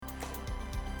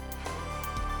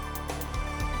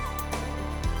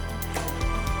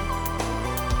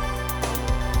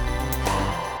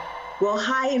Well,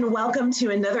 hi, and welcome to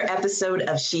another episode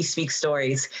of She Speaks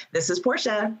Stories. This is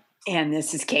Portia. And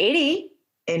this is Katie.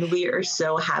 And we are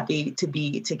so happy to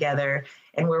be together.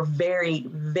 And we're very,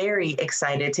 very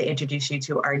excited to introduce you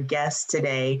to our guest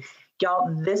today.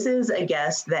 Y'all, this is a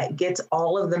guest that gets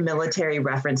all of the military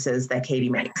references that Katie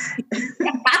makes.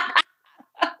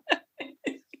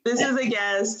 This is a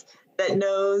guest that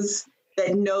knows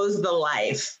the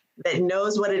life, that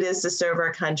knows what it is to serve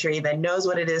our country, that knows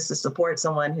what it is to support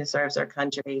someone who serves our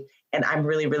country. And I'm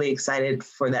really, really excited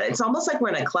for that. It's almost like we're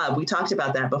in a club. We talked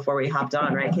about that before we hopped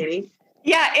on, right, Katie?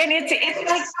 Yeah, and it's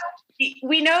like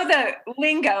we know the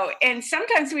lingo, and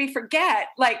sometimes we forget.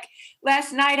 Like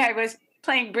last night, I was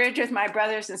playing bridge with my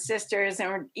brothers and sisters,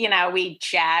 and we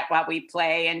chat while we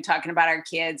play and talking about our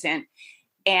kids.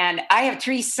 And I have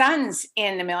 3 sons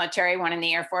in the military, one in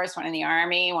the Air Force, one in the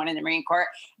Army, one in the Marine Corps.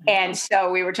 And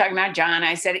so we were talking about John.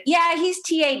 I said, yeah, he's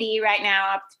TAD right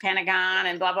now up at the Pentagon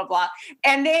and blah, blah, blah.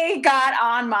 And they got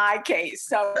on my case.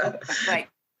 So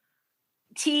like,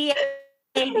 TAD.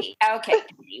 Okay.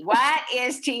 What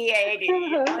is TAD?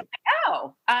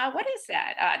 Like, what is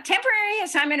that? Temporary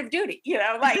assignment of duty,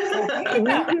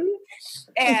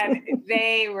 And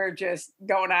they were just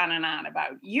going on and on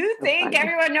about, you think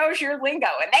everyone knows your lingo,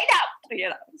 and they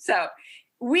don't, So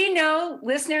we know,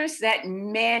 listeners, that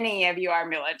many of you are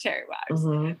military wives,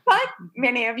 but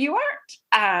many of you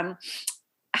aren't.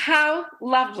 How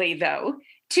lovely, though,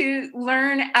 to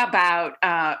learn about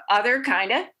other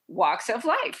kind of walks of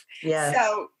life. Yes.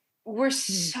 So we're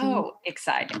so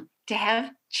excited to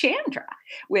have Chandra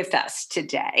with us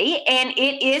today, and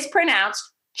it is pronounced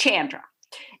Chandra.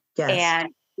 Yes.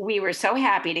 And we were so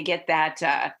happy to get that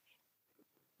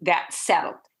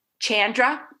settled.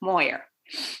 Chandra Moyer.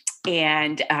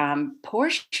 And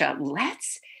Portia,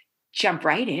 let's jump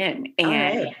right in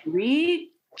and read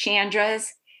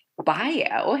Chandra's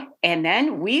bio, and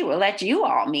then we will let you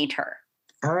all meet her.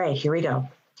 All right, here we go.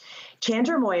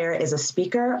 Chandra Moyer is a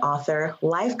speaker, author,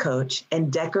 life coach,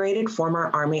 and decorated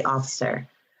former Army officer.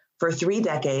 For 3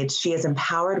 decades, she has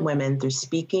empowered women through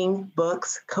speaking,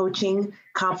 books, coaching,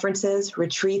 conferences,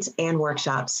 retreats, and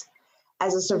workshops.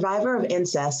 As a survivor of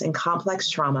incest and complex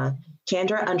trauma,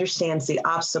 Chandra understands the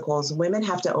obstacles women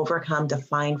have to overcome to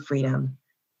find freedom.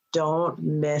 Don't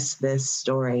miss this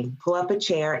story. Pull up a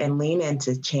chair and lean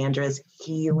into Chandra's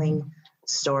healing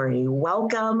story.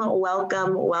 Welcome,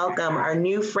 welcome, welcome, our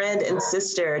new friend and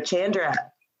sister, Chandra.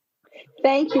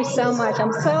 Thank you so much.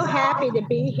 I'm so happy to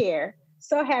be here.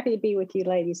 So happy to be with you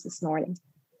ladies this morning.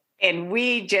 And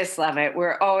we just love it.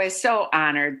 We're always so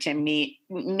honored to meet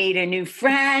a new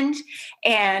friend.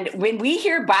 And when we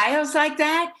hear bios like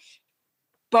that,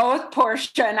 both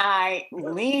Portia and I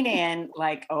lean in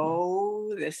like,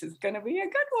 oh, this is going to be a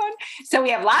good one. So we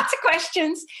have lots of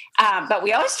questions, but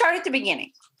we always start at the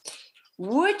beginning.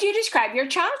 Would you describe your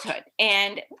childhood?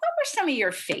 And what were some of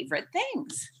your favorite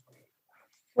things?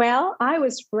 Well, I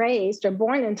was raised or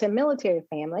born into a military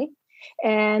family.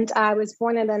 And I was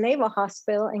born at a naval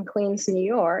hospital in Queens, New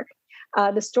York.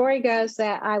 The story goes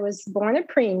that I was born a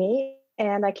preemie,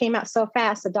 and I came out so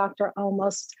fast, the doctor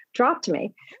almost dropped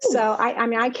me. Ooh. So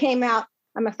I came out,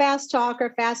 I'm a fast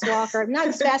talker, fast walker, not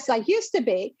as fast as I used to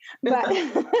be, but,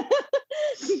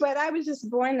 but I was just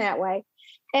born that way.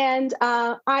 And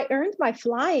I earned my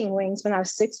flying wings when I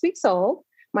was 6 weeks old.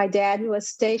 My dad was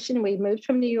stationed. We moved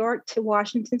from New York to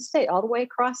Washington State, all the way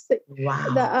across the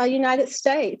United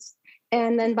States.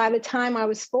 And then by the time I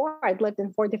was 4, I'd lived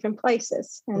in 4 different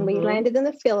places. And we landed in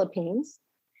the Philippines.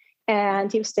 And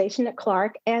he was stationed at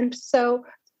Clark. And so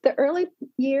the early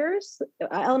years,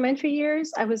 elementary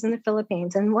years, I was in the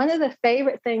Philippines. And one of the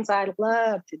favorite things I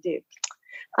loved to do,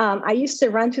 I used to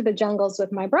run through the jungles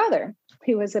with my brother,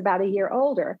 who was about a year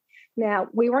older. Now,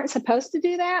 we weren't supposed to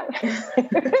do that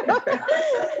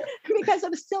because it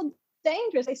was still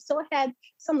dangerous. They still had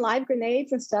some live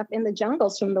grenades and stuff in the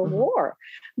jungles from the war,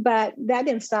 but that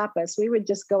didn't stop us. We would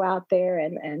just go out there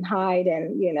and hide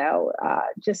and,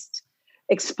 just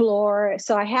explore.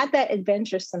 So I had that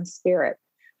adventuresome spirit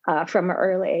from an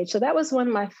early age. So that was one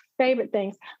of my favorite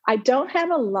things. I don't have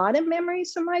a lot of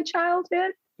memories from my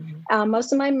childhood.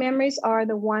 Most of my memories are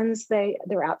the ones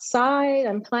they're outside,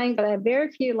 I'm playing, but I have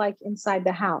very few like inside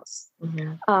the house.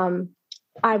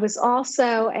 I was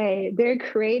also a very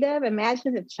creative,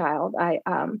 imaginative child.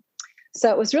 So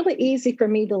it was really easy for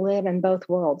me to live in both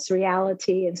worlds,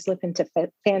 reality and slip into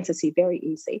fantasy, very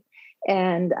easy.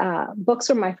 And books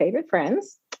were my favorite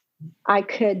friends. I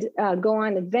could go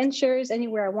on adventures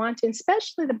anywhere I wanted,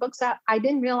 especially the books I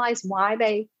didn't realize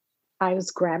why I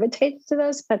was gravitated to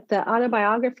those, but the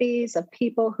autobiographies of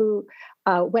people who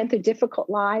went through difficult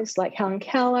lives, like Helen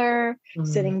Keller,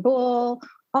 Sitting Bull,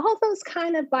 all those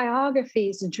kind of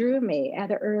biographies drew me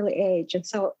at an early age. And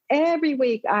so every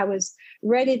week I was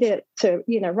ready to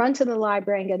run to the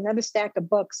library and get another stack of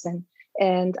books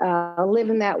and live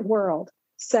in that world.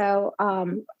 So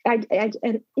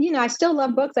I still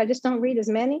love books. I just don't read as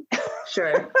many.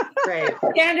 Sure. Right.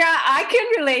 Chandra, I can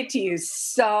relate to you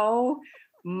so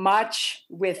much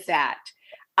with that.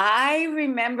 I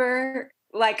remember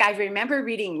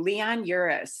reading Leon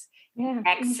Uris,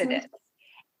 Exodus.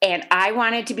 And I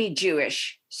wanted to be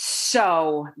Jewish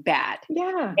so bad.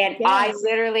 Yeah. And I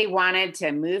literally wanted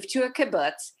to move to a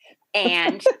kibbutz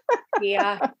and be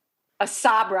a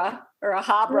sabra or a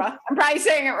habra. I'm probably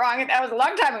saying it wrong. That was a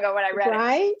long time ago when I read it.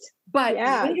 Right. But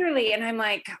literally, and I'm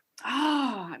like,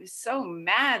 I was so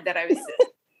mad that I was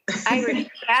this Irish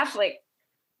Catholic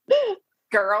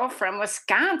girl from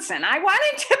Wisconsin. I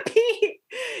wanted to be.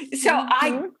 So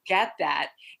I get that.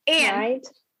 And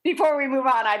before we move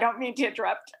on, I don't mean to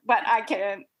interrupt, but I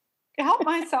can help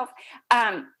myself.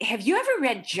 Have you ever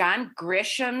read John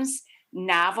Grisham's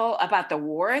novel about the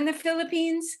war in the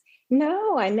Philippines?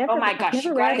 No, I never. Oh my gosh,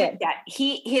 never read it.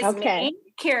 His main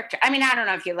character. I mean, I don't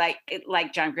know if you like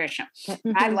John Grisham.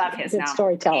 I love his novel.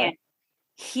 Storyteller. And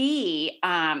he,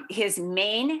 his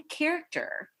main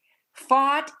character,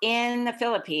 fought in the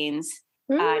Philippines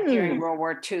during World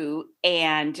War II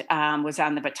and was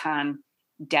on the Bataan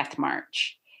Death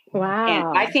March. Wow.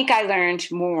 And I think I learned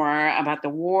more about the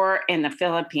war in the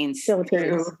Philippines.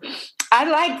 I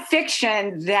like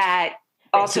fiction that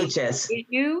also teaches.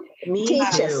 You? Me too.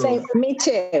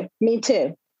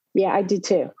 Yeah, I do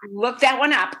too. Look that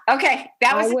one up. Okay.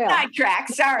 That was a sidetrack.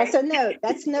 Sorry. That's a note.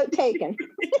 That's note taken.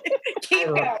 Keep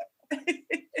going.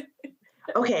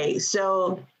 Okay.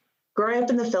 So growing up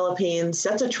in the Philippines,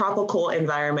 that's a tropical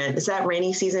environment. Is that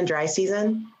rainy season, dry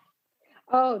season?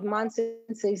 Oh, the monsoon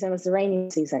season was the rainy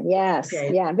season. Yes.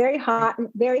 Okay. Yeah. Very hot and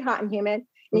humid.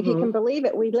 And if you can believe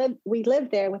it, we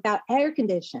lived there without air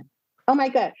conditioning. Oh my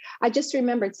God. I just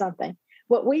remembered something.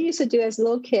 What we used to do as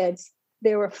little kids,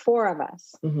 there were 4 of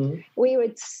us. We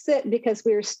would sit because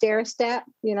we were stair-step,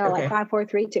 like 5, 4,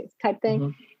 3, 2 type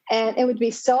thing. And it would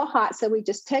be so hot. So we'd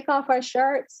just take off our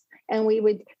shirts and we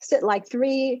would sit like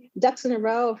 3 ducks in a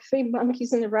row, 3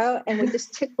 monkeys in a row, and we'd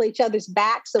just tickle each other's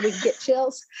back so we'd get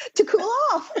chills to cool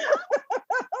off.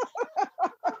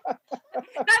 I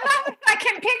love it. I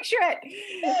can picture it.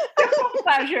 Simple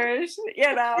pleasures,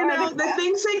 the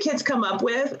things that kids come up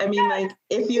with. I mean, like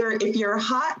if you're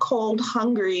hot, cold,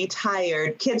 hungry,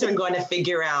 tired, kids are going to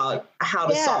figure out how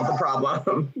to solve the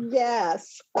problem.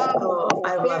 Yes. Oh,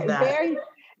 I love that.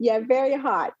 Very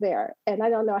hot there. And I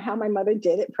don't know how my mother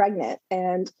did it pregnant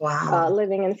and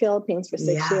living in the Philippines for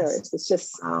 6 years. It's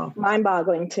just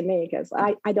mind-boggling to me because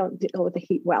I don't deal with the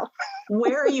heat well.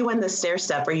 Where are you in the stair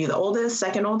step? Are you the oldest,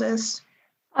 second oldest?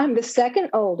 I'm the second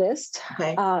oldest,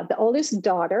 okay. The oldest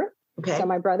daughter. Okay. So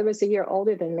my brother was a year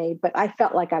older than me, but I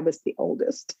felt like I was the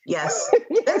oldest. Yes.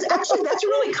 That's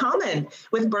really common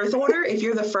with birth order. If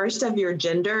you're the first of your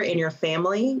gender in your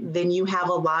family, then you have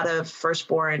a lot of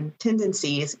firstborn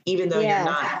tendencies, even though you're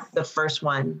not the first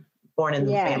one born in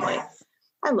the family.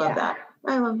 I love that.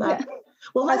 Yeah.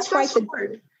 Well, let's fast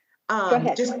forward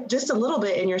just a little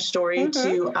bit in your story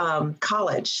to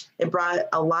college. It brought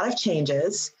a lot of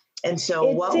changes. And so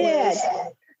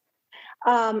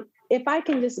if I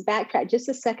can just backtrack just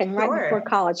a second, right before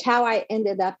college, how I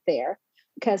ended up there,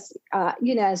 because,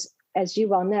 as you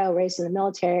well know, raised in the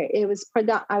military,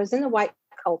 I was in the white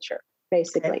culture,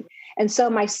 basically. Okay. And so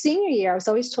my senior year, I was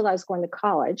always told I was going to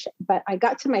college, but I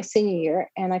got to my senior year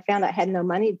and I found I had no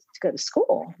money to go to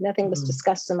school. Nothing was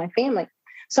discussed in my family.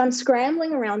 So I'm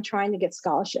scrambling around trying to get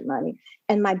scholarship money.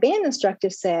 And my band instructor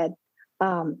said,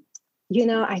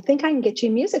 I think I can get you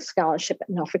a music scholarship at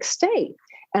Norfolk State.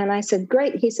 And I said,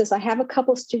 great. He says, I have a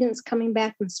couple of students coming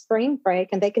back from spring break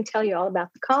and they can tell you all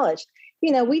about the college.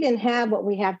 We didn't have what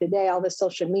we have today, all the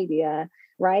social media,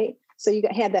 right? So you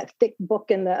had that thick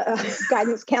book and the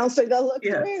guidance counselor to look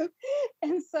through.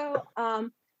 And so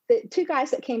the 2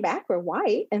 guys that came back were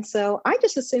white. And so I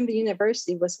just assumed the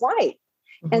university was white.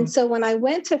 And so when I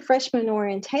went to freshman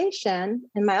orientation,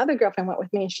 and my other girlfriend went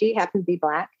with me and she happened to be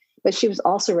Black, but she was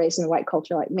also raised in the white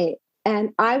culture like me.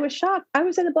 And I was shocked. I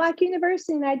was at a Black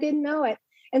university and I didn't know it.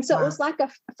 And so it was like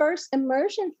a first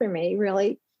immersion for me,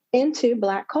 really, into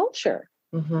Black culture.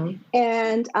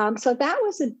 And so that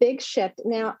was a big shift.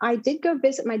 Now, I did go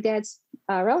visit my dad's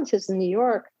relatives in New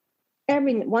York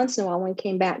every once in a while when he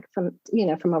came back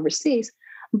from overseas.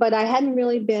 But I hadn't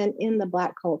really been in the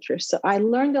Black culture. So I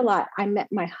learned a lot. I met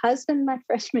my husband my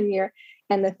freshman year.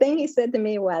 And the thing he said to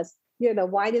me was, "You're the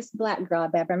whitest Black girl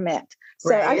I've ever met."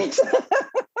 So right.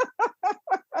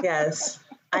 Yes.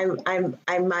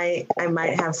 I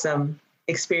might have some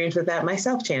experience with that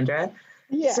myself, Chandra.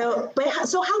 Yeah. So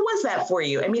how was that for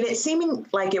you? I mean, it seeming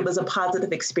like it was a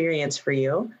positive experience for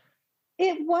you.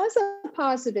 It was a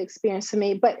positive experience for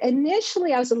me, but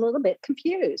initially I was a little bit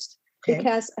confused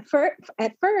because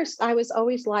at first I was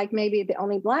always like maybe the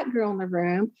only Black girl in the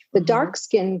room, the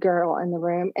dark-skinned girl in the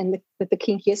room, and with the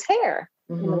kinkiest hair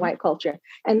in the white culture.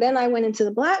 And then I went into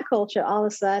the Black culture all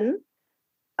of a sudden.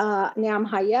 Now I'm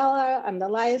high yellow, I'm the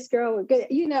lightest girl.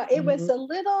 It was a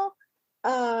little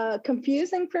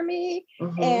confusing for me.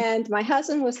 And my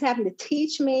husband was having to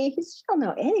teach me. He said, "You don't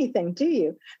know anything, do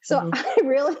you?" So I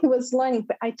really was learning,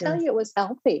 but I tell you, it was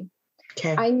healthy.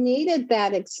 Okay. I needed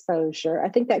that exposure. I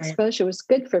think that exposure was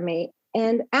good for me.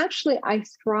 And actually, I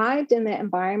thrived in that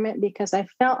environment because I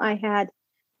felt I had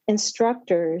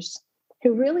instructors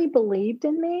who really believed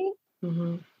in me.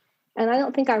 And I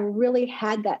don't think I really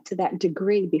had that to that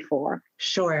degree before.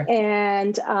 Sure.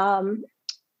 And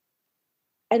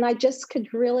I just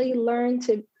could really learn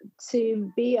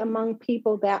to be among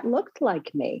people that looked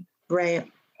like me. Right.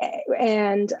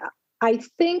 And I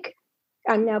think,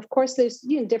 now, of course, there's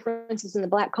differences in the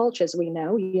Black culture, as we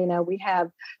know. We have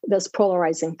those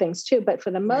polarizing things too. But for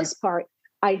the most part,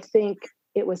 I think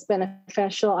it was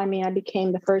beneficial. I mean, I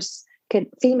became the first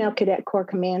female cadet corps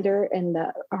commander in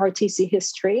the ROTC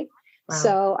history. Wow.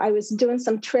 So I was doing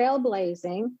some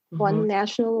trailblazing, won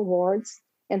national awards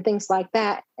and things like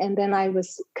that. And then I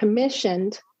was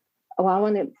commissioned. Oh, I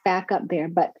want to back up there,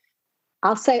 but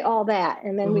I'll say all that,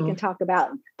 and then we can talk about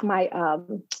my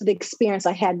the experience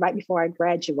I had right before I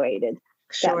graduated.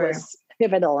 Sure. That was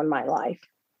pivotal in my life.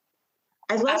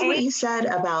 I love what you said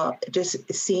about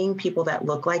just seeing people that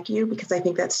look like you, because I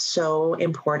think that's so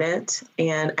important.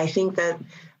 And I think that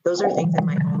those are things in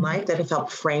my own life that have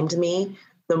helped framed me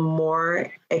the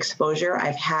more exposure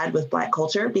I've had with Black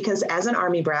culture, because as an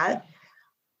Army brat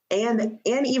and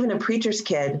even a preacher's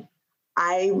kid,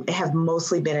 I have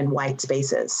mostly been in white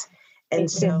spaces. And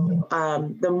so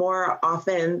the more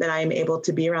often that I'm able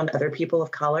to be around other people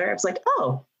of color, it's like,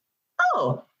 oh,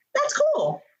 that's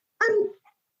cool.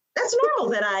 That's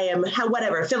normal that I am,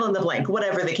 whatever, fill in the blank,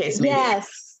 whatever the case may be.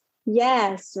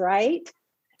 Yes, right.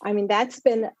 I mean, that's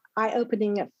been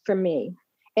eye-opening for me.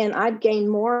 And I've gained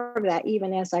more of that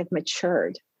even as I've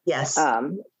matured. Yes.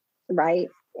 Right.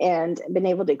 And been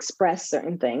able to express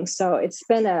certain things. So it's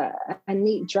been a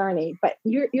neat journey. But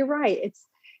you're right. It's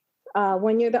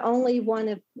when you're the only one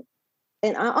of,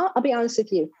 and I'll be honest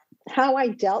with you, how I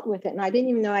dealt with it, and I didn't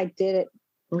even know I did it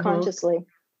consciously.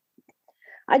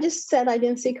 I just said I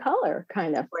didn't see color,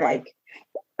 kind of like,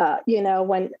 now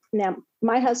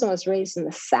my husband was raised in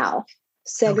the South,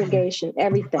 segregation,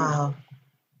 everything. Wow.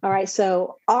 All right.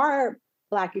 So our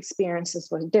Black experiences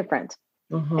were different.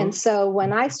 And so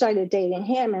when I started dating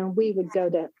him and we would go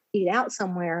to eat out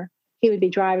somewhere, he would be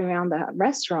driving around the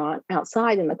restaurant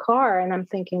outside in the car. And I'm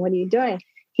thinking, what are you doing?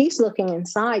 He's looking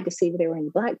inside to see if there were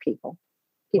any Black people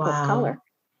of color.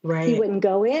 Right. He wouldn't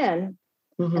go in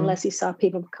unless he saw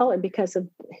people of color because of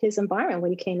his environment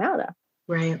when he came out of.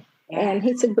 Right. And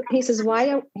he says,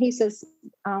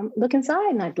 look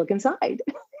inside. And I'd look inside.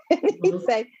 And he'd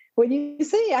say, what do you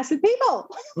see? I said,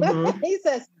 people. He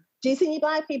says, do you see any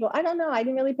Black people? I don't know. I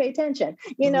didn't really pay attention.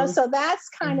 So that's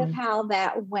kind of how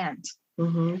that went.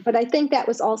 But I think that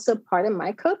was also part of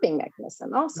my coping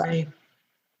mechanism also. Right.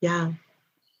 Yeah.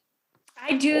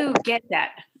 I do get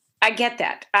that. I get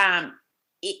that.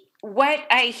 What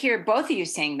I hear both of you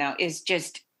saying, though, is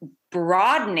just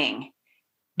broadening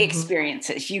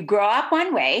experiences. You grow up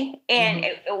one way, and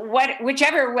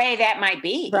whichever way that might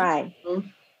be. Right.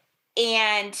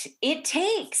 And it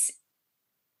takes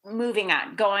moving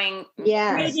on,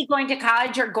 maybe going to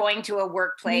college or going to a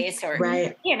workplace or,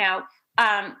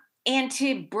 and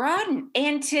to broaden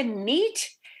and to meet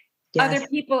other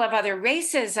people of other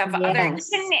races, of other,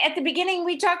 even at the beginning,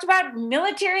 we talked about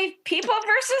military people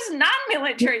versus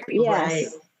non-military people.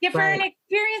 Yes. Different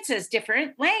experiences,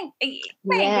 different language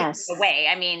away.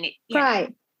 I mean,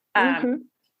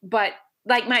 but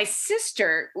like my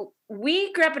sister,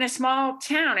 we grew up in a small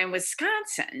town in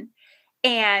Wisconsin,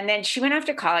 and then she went off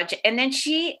to college, and then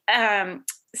she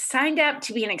signed up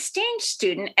to be an exchange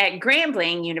student at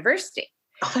Grambling University.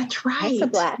 Oh, that's right.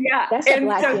 That's a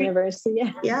Black university.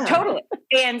 Yeah. Totally.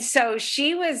 And so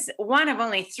she was one of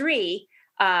only 3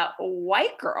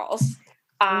 white girls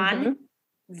on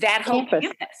that whole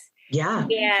campus. Yeah.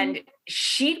 And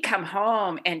she'd come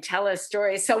home and tell us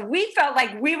stories. So we felt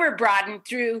like we were broadened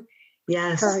through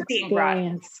her being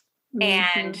broadened.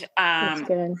 That's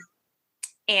good.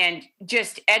 and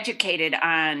just educated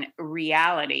on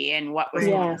reality and what was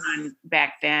going on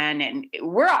back then. And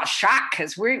we're all shocked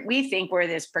because we think we're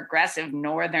this progressive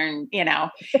Northern,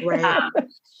 Right.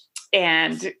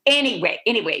 And anyway,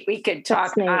 we could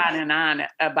talk on and on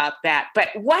about that. But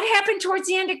what happened towards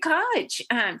the end of college?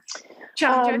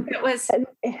 Chandra,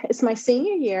 it's my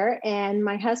senior year, and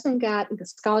my husband got the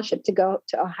scholarship to go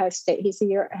to Ohio State. He's a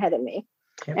year ahead of me.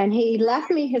 Okay. And he left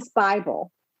me his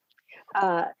Bible.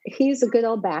 He's a good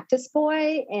old Baptist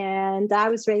boy, and I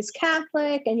was raised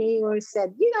Catholic, and he always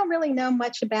said, you don't really know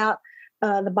much about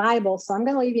the Bible, so I'm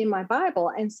going to leave you my Bible.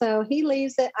 And so he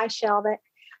leaves it, I shelve it.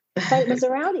 But it was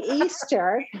around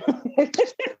Easter.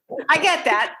 I get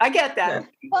that.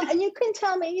 Well, and you couldn't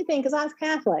tell me anything because I was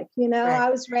Catholic. I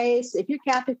was raised, if you're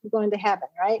Catholic, you're going to heaven,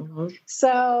 right? Mm-hmm.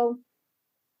 So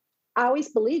I always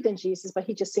believed in Jesus, but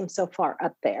he just seemed so far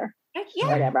up there. Yeah,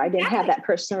 whatever. I didn't have that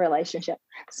personal relationship.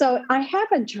 So I have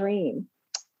a dream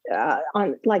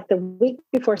on like the week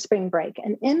before spring break.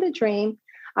 And in the dream,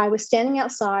 I was standing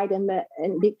outside and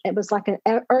it was like an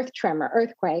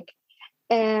earthquake.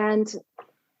 And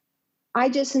I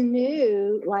just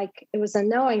knew, like, it was a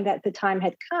knowing that the time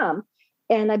had come.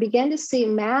 And I began to see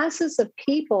masses of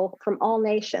people from all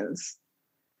nations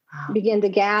begin to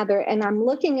gather. And I'm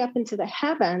looking up into the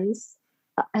heavens,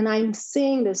 and I'm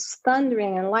seeing this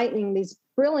thundering and lightning, these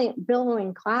brilliant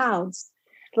billowing clouds.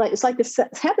 It's like the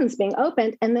heavens being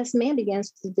opened, and this man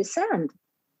begins to descend.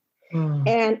 Mm.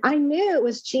 And I knew it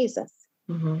was Jesus.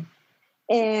 Mm-hmm.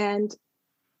 And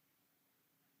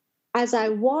as I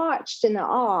watched in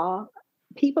awe,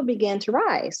 people began to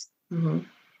rise. Mm-hmm.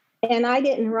 And I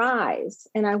didn't rise.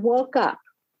 And I woke up.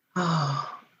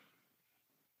 Oh.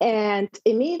 And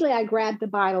immediately I grabbed the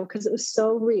Bible because it was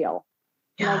so real.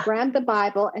 Yeah. And I grabbed the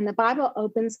Bible, and the Bible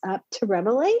opens up to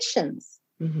Revelations.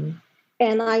 Mm-hmm.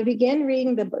 And I began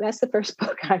reading that's the first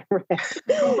book I read.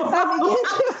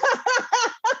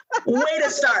 Way to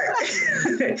start.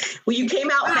 Well, you came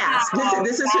out fast.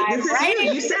 This is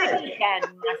you. You said,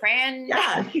 my friend.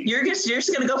 Yeah, you're just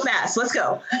going to go fast. Let's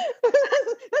go.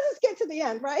 Let's just get to the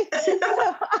end, right? So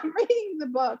I'm reading the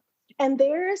book, and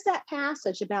there's that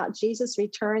passage about Jesus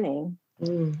returning,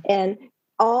 and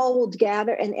all will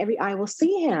gather, and every eye will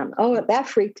see him. Oh, that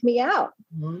freaked me out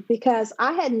because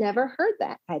I had never heard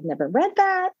that. I had never read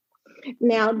that.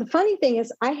 Now, the funny thing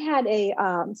is I had a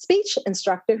speech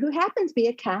instructor who happened to be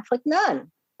a Catholic nun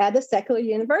at a secular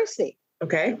university.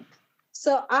 Okay.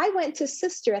 So I went to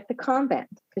sister at the convent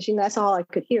because, that's all I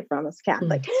could hear from was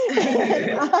Catholic.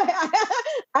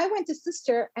 I went to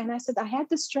sister and I said, I had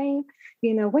this dream,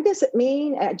 what does it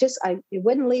mean? It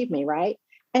wouldn't leave me, right?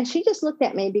 And she just looked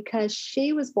at me because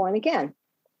she was born again.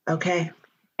 Okay.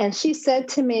 And she said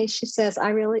to me, she says,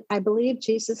 I believe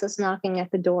Jesus is knocking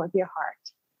at the door of your heart.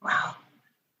 Wow.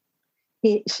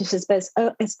 She says, but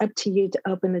it's up to you to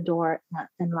open the door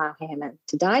and allow him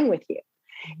to dine with you.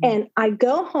 Mm-hmm. And I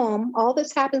go home. All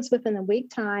this happens within a week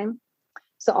time.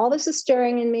 So all this is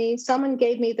stirring in me. Someone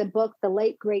gave me the book, The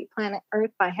Late Great Planet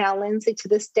Earth by Hal Lindsey. To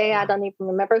this day, I don't even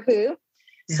remember who.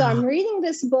 Yeah. So I'm reading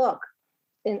this book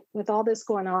with all this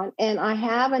going on. And I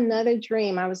have another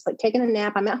dream. I was like taking a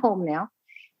nap. I'm at home now.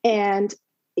 And,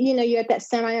 you're at that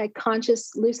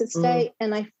semi-conscious lucid state.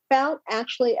 And I felt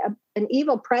actually an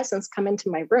evil presence come into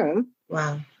my room.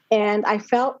 Wow. And I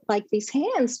felt like these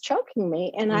hands choking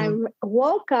me. And I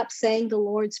woke up saying the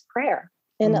Lord's Prayer,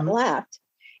 and it left.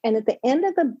 And at the end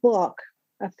of the book,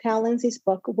 of Hal Lindsey's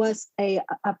book, was a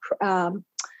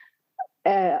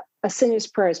sinner's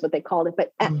prayer is what they called it,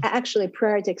 but actually a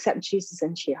prayer to accept Jesus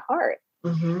into your heart.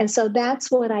 Mm-hmm. And so that's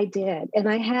what I did. And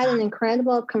I had an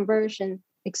incredible conversion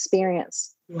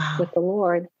experience with the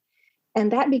Lord.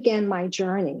 And that began my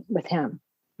journey with him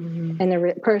and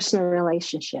a personal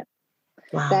relationship,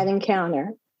 that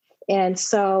encounter. And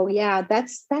so,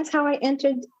 that's how I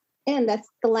entered in. That's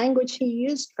the language he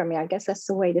used for me. I guess that's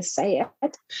the way to say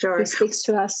it. Sure. He speaks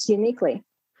to us uniquely.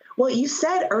 Well, you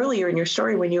said earlier in your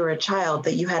story when you were a child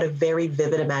that you had a very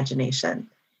vivid imagination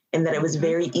and that it was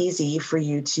very easy for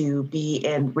you to be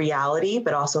in reality,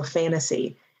 but also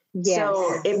fantasy. Yes.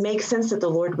 So it makes sense that the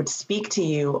Lord would speak to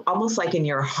you almost like in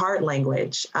your heart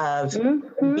language of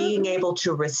being able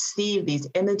to receive these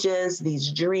images,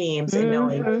 these dreams, and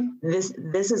knowing this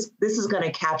is going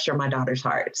to capture my daughter's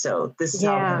heart. So this is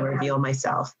how I'm going to reveal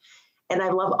myself. And I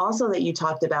love also that you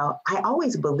talked about, I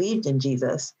always believed in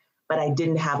Jesus, but I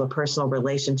didn't have a personal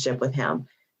relationship with him.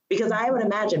 Because I would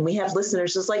imagine we have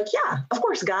listeners just like, yeah, of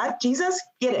course, God, Jesus,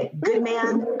 get it. Good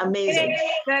man, amazing.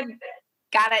 Good.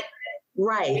 Got it.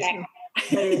 Right. Yeah.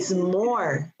 But it's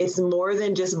more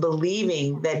than just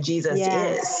believing that Jesus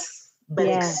is, but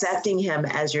accepting him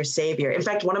as your savior. In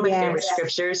fact, one of my favorite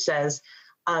scriptures says,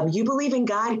 You believe in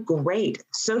God? Great.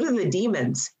 So do the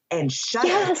demons. And shut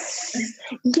up.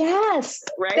 Yes.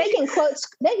 Right? They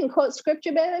can quote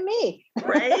scripture better than me.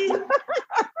 Right?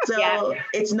 So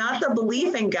it's not the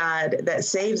belief in God that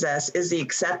saves us, is the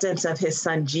acceptance of his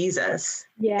son, Jesus,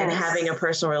 and having a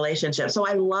personal relationship. So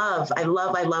I love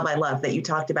that you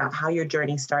talked about how your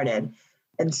journey started.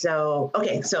 And so,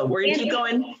 okay, so we're going to keep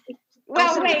going.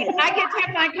 Well, wait, I get to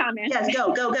have my comment. Yes,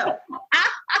 go.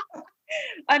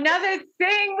 Another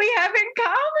thing we have in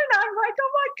common. I'm like,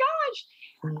 oh my gosh.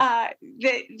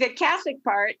 The Catholic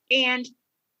part. And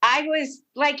I was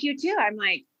like you too. I'm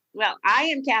like, well, I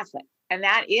am Catholic and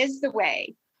that is the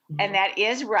way and that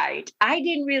is right. I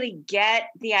didn't really get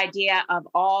the idea of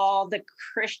all the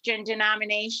Christian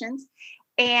denominations.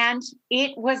 And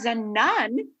it was a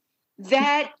nun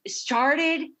that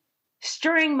started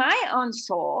stirring my own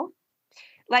soul.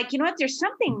 Like, you know what? There's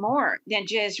something more than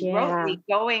just rotely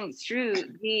going through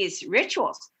these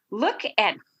rituals. Look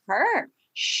at her.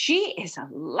 She is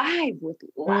alive with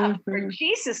love for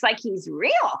Jesus, like he's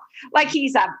real, like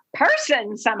he's a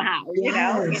person somehow, you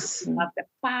know, and she loved the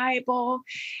Bible.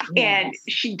 And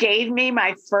she gave me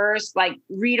my first like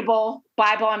readable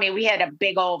Bible. I mean, we had a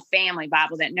big old family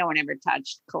Bible that no one ever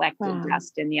touched, collected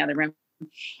dust in the other room.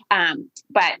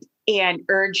 And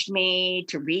urged me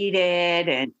to read it.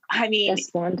 And I mean, that's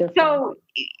wonderful. So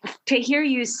to hear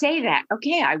you say that,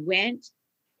 okay, I went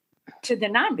to the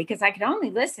nun because I could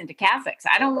only listen to Catholics.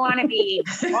 I don't want to be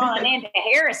falling into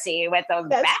heresy with those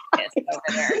Baptists over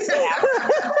there. You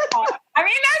know? I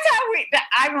mean, that's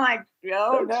how I'm like,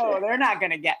 oh no, they're not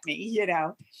going to get me, you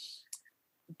know.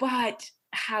 But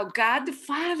how God the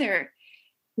Father,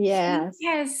 he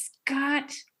has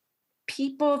got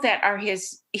people that are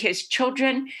his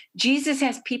children. Jesus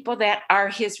has people that are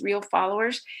his real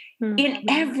followers in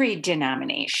every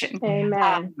denomination.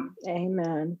 Amen.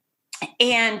 Amen.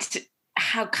 And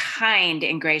how kind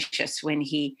and gracious when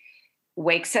he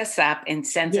wakes us up and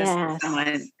sends us to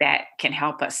someone that can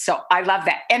help us. So I love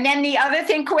that. And then the other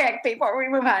thing, quick, before we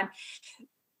move on,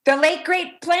 the late,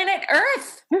 great planet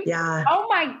Earth. Yeah. Oh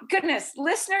my goodness.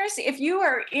 Listeners, if you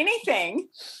are anything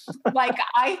like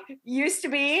I used to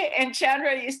be and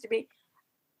Chandra used to be,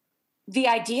 the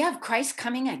idea of Christ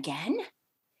coming again,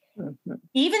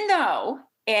 even though,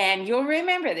 and you'll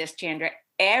remember this, Chandra,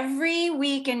 every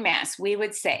week in Mass, we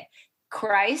would say,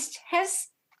 Christ has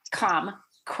come,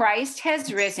 Christ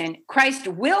has risen, Christ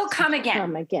will come again.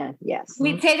 Come again, yes.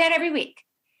 We'd say that every week.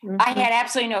 I had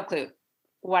absolutely no clue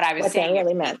what I was saying. That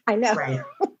really meant. I know. Right.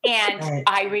 And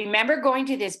I remember going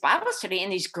to this Bible study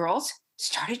and these girls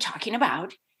started talking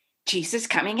about Jesus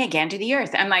coming again to the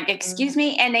earth. I'm like, excuse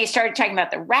me. And they started talking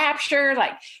about the rapture,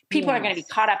 like people are going to be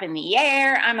caught up in the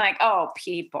air. I'm like, oh,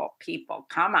 people,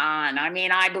 come on. I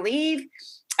mean, I believe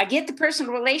I get the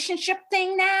personal relationship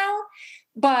thing now,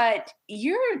 but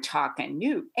you're talking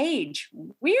new age,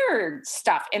 weird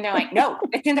stuff. And they're like, no,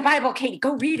 it's in the Bible, Katie,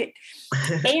 go read it.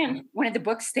 And one of the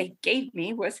books they gave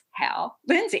me was Hal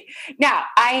Lindsey. Now,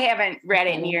 I haven't read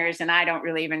it in years, and I don't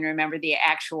really even remember the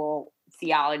actual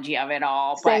theology of it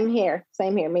all. Same here.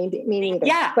 Me neither.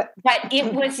 Yeah, but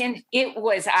it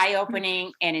was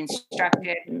eye-opening and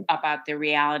instructive about the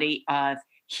reality of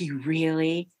he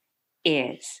really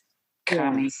is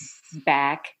coming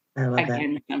back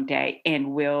again someday.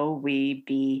 And will we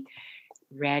be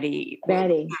ready?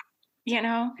 You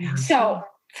know? So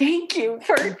thank you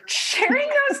for sharing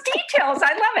those details.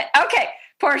 I love it. Okay,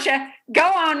 Portia, go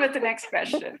on with the next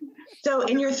question. So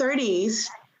in your 30s,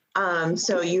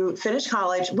 so you finished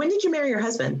college. When did you marry your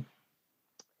husband?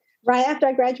 Right after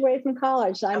I graduated from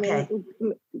college. I mean,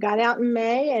 got out in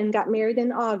May and got married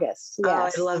in August.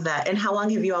 Yes. Oh, I love that. And how long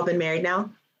have you all been married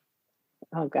now?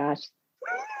 Oh, gosh.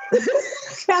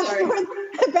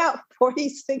 About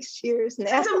 46 years now.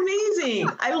 That's amazing.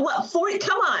 I love 40.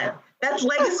 Come on. That's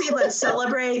legacy. Let's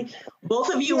celebrate.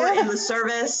 Both of you were in the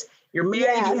service. You're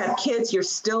married. You have kids. You're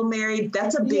still married.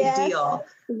 That's a big deal.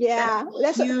 Yeah.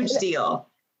 That's a huge deal.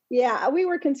 Yeah, we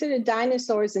were considered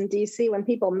dinosaurs in DC when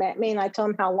people met me and I told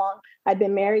them how long I'd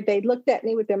been married. They looked at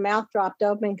me with their mouth dropped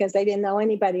open because they didn't know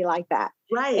anybody like that.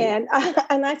 Right. And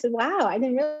I said, wow, I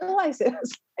didn't realize it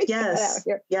was like that out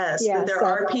here. Yes. Yeah, there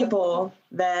are people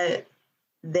that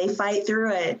they fight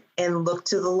through it and look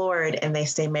to the Lord and they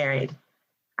stay married.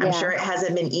 I'm sure it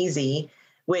hasn't been easy.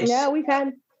 No, we've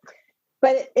had,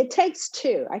 but it takes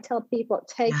two. I tell people it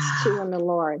takes two in the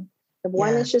Lord. If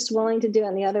one is just willing to do it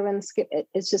and the other one skip it,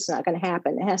 it's just not going to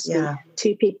happen. It has to be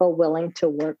two people willing to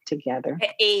work together.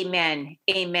 Amen.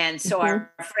 Amen. So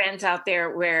our friends out there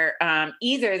where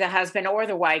either the husband or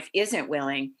the wife isn't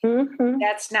willing,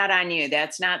 that's not on you.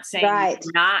 That's not saying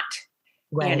you're not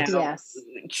Right. Yes.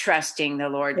 trusting the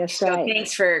Lord. That's So right.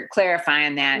 thanks for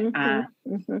clarifying that,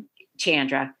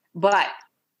 Chandra. But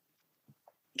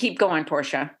keep going,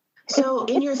 Portia. So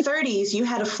in your 30s, you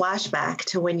had a flashback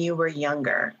to when you were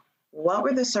younger. What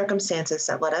were the circumstances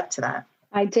that led up to that?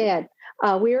 I did.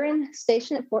 We were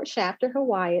stationed at Fort Shafter,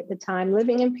 Hawaii at the time,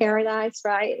 living in paradise,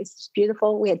 right? It's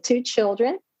beautiful. We had 2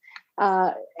 children.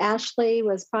 Ashley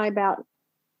was probably about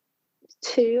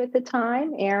 2 at the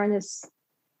time. Aaron is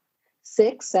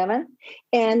 6, 7.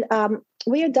 And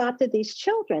we adopted these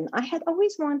children. I had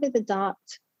always wanted to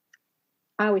adopt.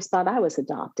 I always thought I was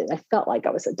adopted. I felt like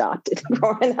I was adopted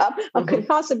growing up. I couldn't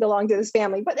possibly belong to this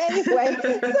family. But anyway,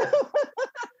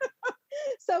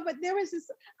 but there was this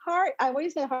heart. I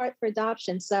always had a heart for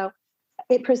adoption. So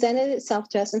it presented itself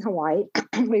to us in Hawaii.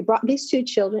 We brought these 2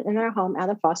 children in our home out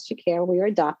of foster care. We were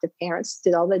adoptive parents,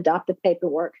 did all the adoptive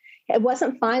paperwork. It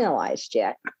wasn't finalized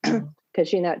yet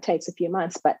because, it takes a few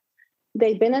months. But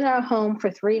they'd been in our home for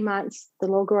 3 months. The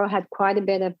little girl had quite a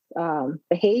bit of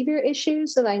behavior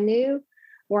issues that I knew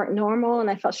weren't normal, and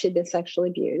I felt she'd been sexually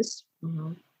abused.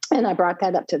 And I brought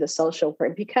that up to the social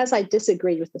worker. Because I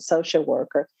disagreed with the social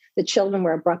worker, the children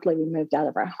were abruptly removed out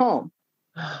of our home.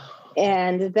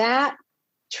 And that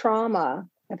trauma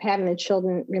of having the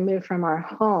children removed from our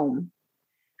home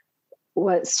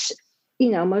was,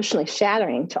 emotionally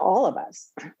shattering to all of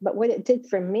us. But what it did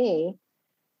for me,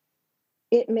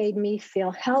 it made me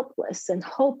feel helpless and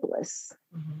hopeless,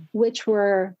 which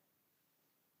were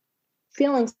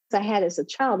feelings I had as a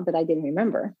child, but I didn't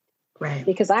remember. Right.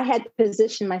 Because I had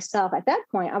positioned myself at that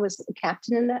point. I was a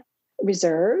captain in the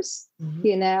reserves.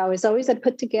 I was always a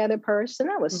put together person.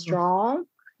 I was strong.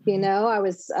 I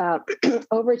was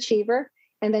overachiever.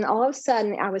 And then all of a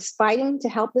sudden I was fighting to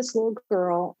help this little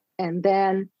girl. And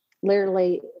then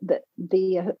literally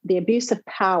the abuse of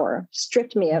power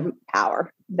stripped me of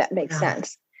power. That makes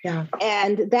sense. Yeah.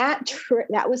 And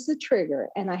that was the trigger.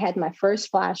 And I had my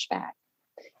first flashback.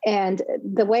 And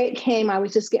the way it came, I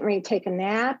was just getting ready to take a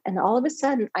nap. And all of a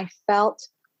sudden, I felt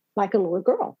like a little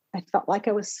girl. I felt like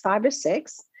I was 5 or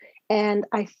 6. And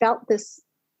I felt this,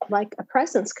 like a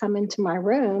presence come into my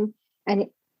room. And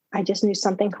I just knew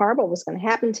something horrible was going to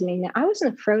happen to me. Now, I was in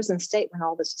a frozen state when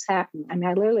all this was happening. I mean,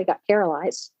 I literally got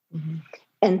paralyzed.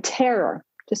 And terror,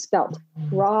 just felt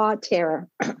raw terror.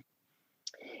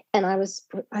 And I was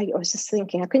just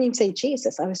thinking, I couldn't even say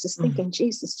Jesus. I was just thinking,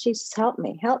 Jesus, help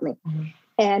me, help me.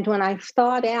 And when I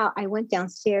thawed out, I went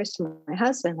downstairs to my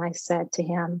husband. I said to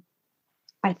him,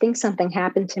 I think something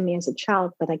happened to me as a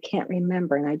child, but I can't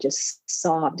remember. And I just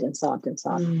sobbed and sobbed and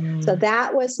sobbed. So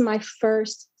that was my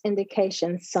first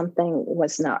indication something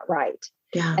was not right.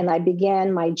 Yeah. And I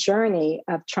began my journey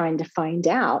of trying to find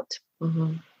out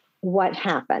what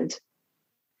happened.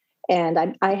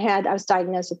 And I was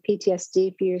diagnosed with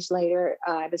PTSD a few years later.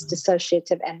 I was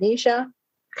dissociative amnesia.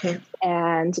 Okay.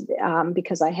 And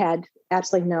because I had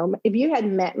absolutely if you had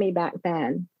met me back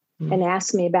then and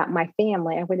asked me about my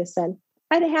family, I would have said,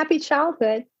 I had a happy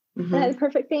childhood. I had a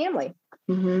perfect family.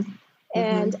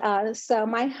 And so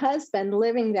my husband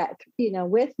living that,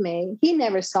 with me, he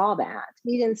never saw that.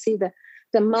 He didn't see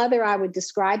the mother I would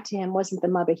describe to him wasn't the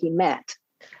mother he met.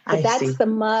 But that's the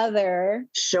mother.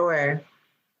 Sure.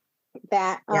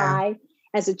 That I,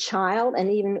 as a child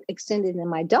and even extended in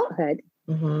my adulthood,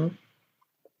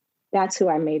 that's who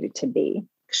I made it to be.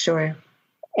 Sure.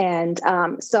 And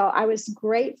so I was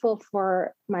grateful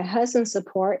for my husband's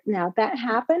support. Now that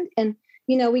happened. And,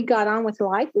 we got on with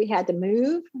life. We had to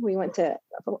move. We went to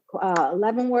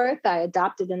Leavenworth. I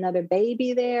adopted another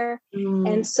baby there.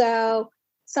 And so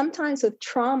sometimes with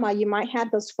trauma, you might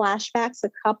have those flashbacks,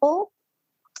 a couple,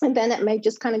 and then it may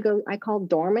just kind of go, I call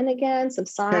dormant again,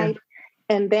 subside. Sure.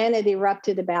 And then it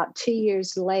erupted about 2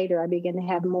 years later. I began to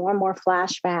have more and more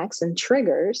flashbacks and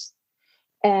triggers.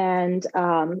 And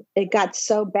it got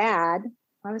so bad.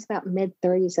 I was about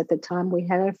mid-30s at the time. We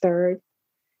had a third.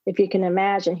 If you can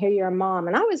imagine, here you're a mom.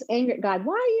 And I was angry at God.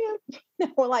 Why are you?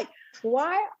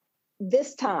 Why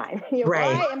this time?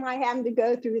 Why am I having to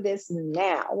go through this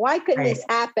now? Why couldn't this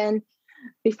happen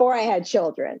before I had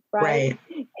children? Right.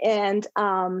 And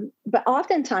but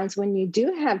oftentimes when you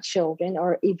do have children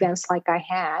or events like I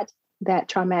had, that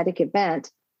traumatic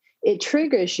event, it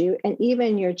triggers you. And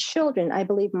even your children, I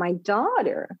believe my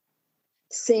daughter,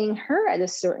 seeing her at a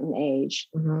certain age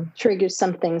triggers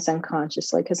some things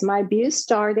unconsciously, because my abuse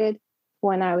started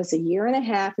when I was 1.5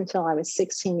 years until I was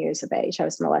 16 years of age. I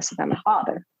was molested by my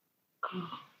father.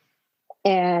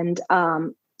 And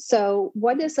so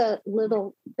what does a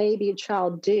little baby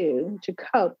child do to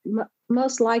cope?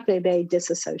 Most likely they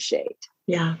disassociate.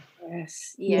 Yeah.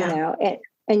 Yes. Yeah.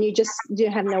 And you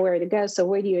have nowhere to go. So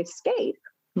where do you escape?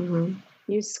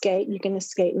 you can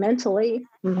escape mentally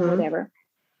and whatever.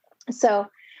 So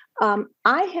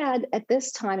I had, at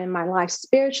this time in my life,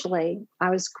 spiritually, I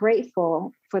was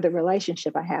grateful for the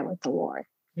relationship I had with the Lord.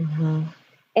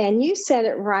 And you said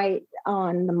it right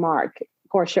on the mark,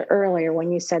 Portia, earlier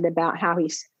when you said about how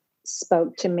he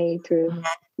spoke to me through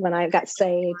when I got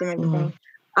saved and everything.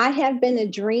 I have been a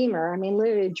dreamer. I mean,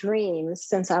 literally dreams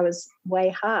since I was way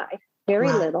high,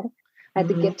 very little. I had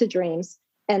the gift of dreams.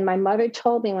 And my mother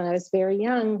told me when I was very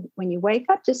young, when you wake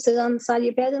up, just sit on the side of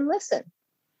your bed and listen.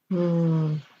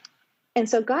 And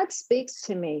so God speaks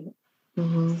to me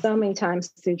so many times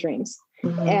through dreams.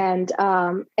 And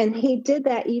he did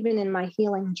that even in my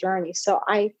healing journey. So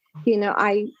I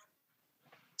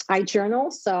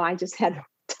journal. So I just had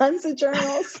tons of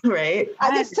journals. Right.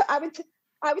 I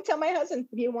would tell my husband,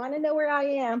 if you want to know where I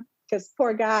am, because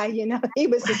poor guy, he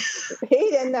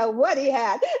didn't know what he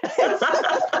had.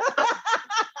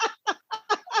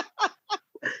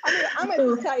 I mean, I'm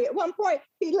going to tell you, at one point,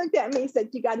 he looked at me and said,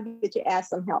 you got to get your ass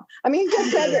some help. I mean, he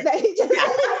just said that. He just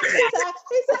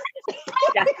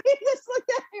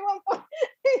looked at me one point.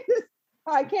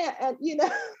 I can't,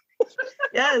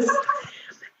 Yes.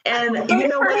 And you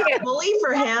know what? Bully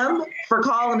for him for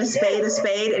calling a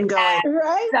spade and going,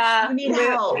 right? You need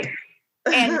help.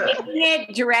 And making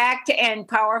it direct and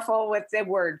powerful with the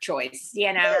word choice,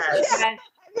 Yes.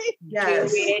 Do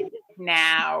it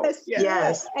now.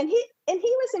 Yes. And he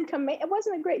was in command. It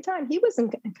wasn't a great time. He was in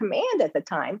command at the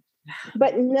time,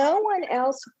 but no one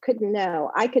else could know.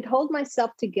 I could hold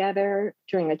myself together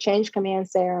during a change command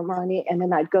ceremony, and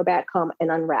then I'd go back home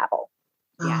and unravel.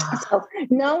 So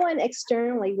no one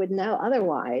externally would know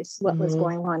otherwise what was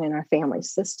going on in our family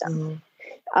system.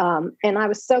 And I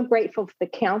was so grateful for the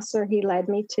counselor he led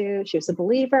me to. She was a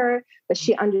believer, but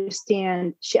she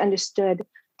understood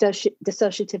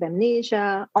dissociative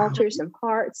amnesia, alters and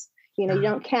parts. You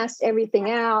don't cast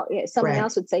everything out. Someone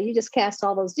else would say, you just cast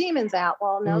all those demons out.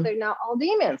 Well, no, they're not all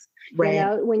demons.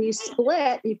 Right. When you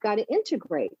split, you've got to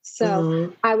integrate.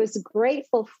 So I was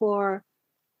grateful for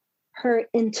her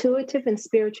intuitive and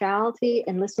spirituality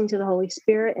and listening to the Holy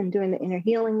Spirit and doing the inner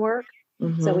healing work.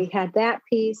 So we had that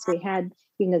piece. We had,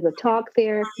 the talk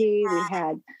therapy. We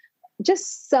had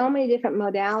just so many different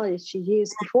modalities she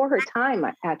used before her time,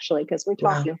 actually, because we're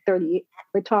talking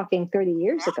 30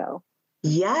 years ago.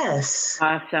 Yes.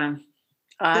 Awesome.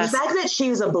 The fact that she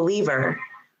was a believer,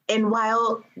 and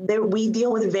while we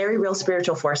deal with very real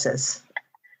spiritual forces,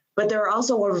 but there are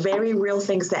also very real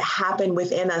things that happen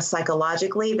within us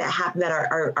psychologically that happen that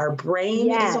our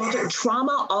brain is altered.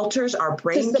 Trauma alters our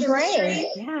brain chemistry.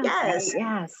 Yes.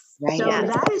 Right. So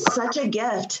that is such a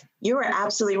gift. You are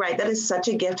absolutely right. That is such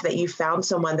a gift that you found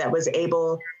someone that was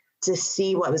able to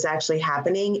see what was actually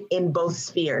happening in both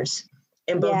spheres,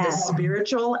 in both the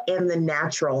spiritual and the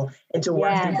natural, and to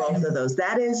work through both of those.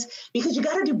 That is because you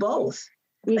got to do both.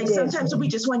 Sometimes we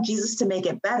just want Jesus to make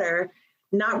it better,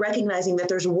 not recognizing that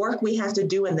there's work we have to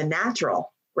do in the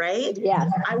natural, right? Yeah.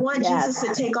 I want Jesus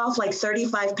to take off like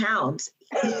 35 pounds.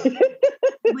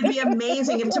 It would be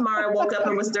amazing if tomorrow I woke up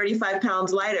and was 35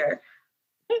 pounds lighter.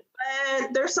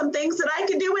 But there's some things that I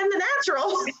can do in the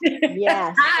natural.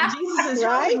 Yes. And Jesus is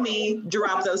helping me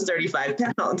drop those 35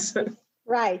 pounds.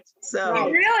 Right. So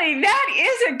really, that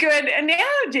is a good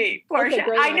analogy, Portia.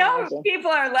 I know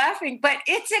people are laughing, but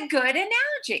it's a good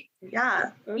analogy.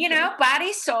 Yeah.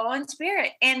 Body, soul, and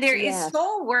spirit. And there is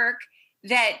soul work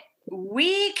that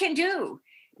we can do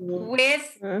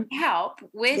with help,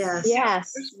 with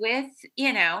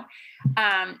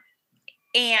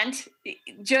and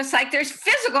just like there's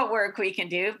physical work we can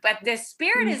do, but the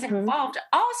spirit is involved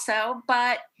also.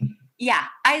 But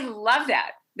I love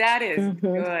that. That is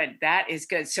good. That is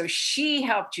good. So she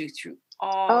helped you through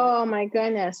all. Oh my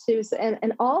goodness. She was,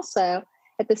 and also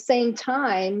at the same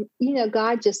time,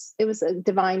 God it was a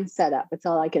divine setup. That's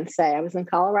all I can say. I was in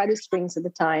Colorado Springs at the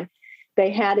time. They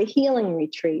had a healing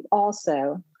retreat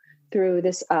also through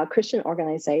this Christian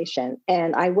organization.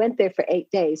 And I went there for 8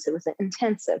 days. It was an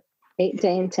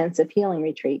 8-day intensive healing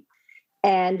retreat.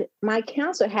 And my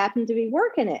counselor happened to be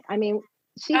working it. I mean,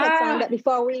 she had signed up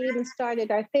before we even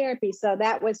started our therapy. So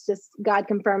that was just God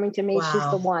confirming to me she's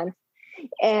the one.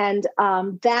 And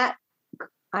that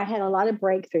I had a lot of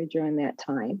breakthrough during that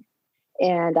time.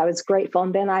 And I was grateful.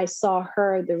 And then I saw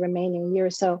her the remaining year.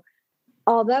 So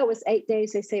although it was 8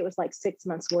 days, they say it was like 6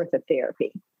 months worth of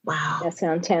therapy. Wow. That's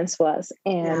how intense it was.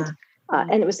 And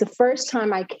and it was the first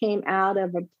time I came out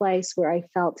of a place where I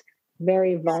felt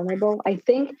very vulnerable. I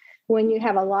think when you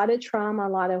have a lot of trauma, a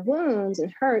lot of wounds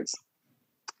and hurts,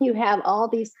 you have all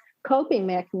these coping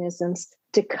mechanisms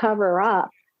to cover up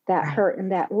that hurt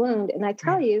and that wound. And I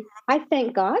tell you, I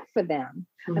thank God for them.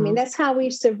 I mean, that's how we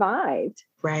survived.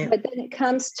 Right. But then it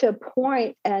comes to a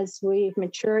point as we've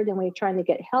matured and we're trying to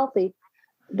get healthy,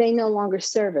 they no longer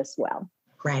serve us well.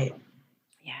 Right.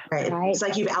 Yeah. Right. It's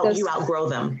like you outgrow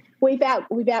them. We've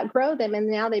outgrown them, and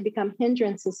now they become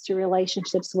hindrances to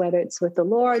relationships, whether it's with the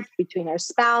Lord, between our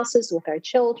spouses, with our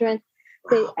children.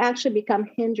 They actually become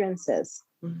hindrances.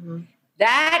 Mm-hmm.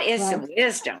 That is some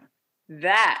wisdom.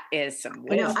 That is some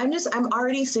wisdom. I'm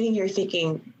already sitting here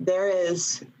thinking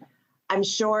I'm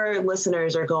sure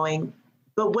listeners are going,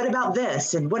 but what about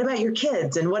this? And what about your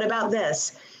kids? And what about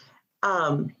this?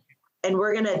 And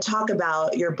we're going to talk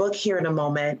about your book here in a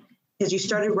moment, because you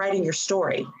started writing your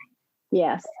story.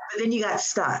 Yes. But then you got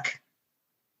stuck.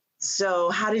 So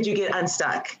how did you get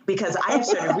unstuck? Because I have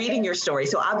started reading your story.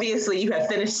 So obviously you have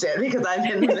finished it, because I'm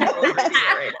in the middle of reading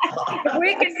it right now.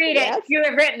 We can read it. You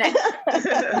have written it.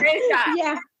 Great job.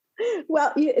 Yeah.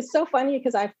 Well, it's so funny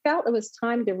because I felt it was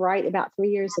time to write about 3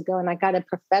 years ago, and I got a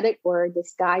prophetic word.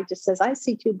 This guy just says, I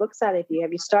see 2 books out of you.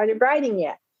 Have you started writing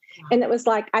yet? And it was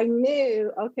like, I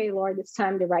knew, okay, Lord, it's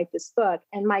time to write this book.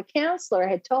 And my counselor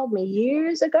had told me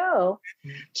years ago,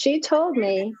 she told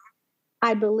me,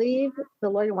 I believe the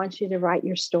Lord wants you to write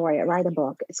your story, write a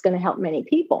book. It's going to help many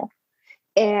people.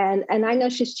 And I know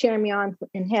she's cheering me on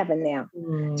in heaven now.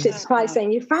 She's probably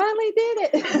saying, you finally did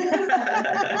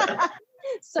it.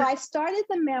 So I started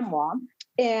the memoir,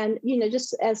 and,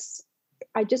 just as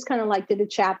I just kind of like did a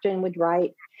chapter and would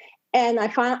write. And I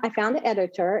found an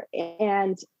editor,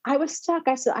 and I was stuck.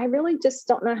 I said, I really just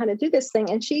don't know how to do this thing.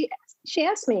 And she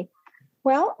asked me,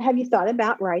 well, have you thought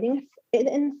about writing it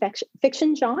in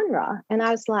fiction genre? And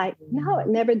I was like, no, it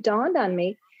never dawned on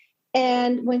me.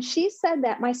 And when she said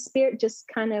that, my spirit just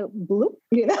kind of bloop,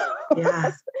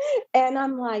 Yeah. And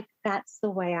I'm like, that's the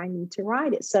way I need to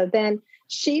write it. So then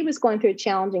she was going through a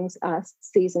challenging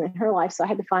season in her life. So I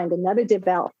had to find another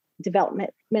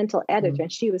developmental editor.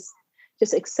 And she was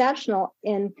just exceptional.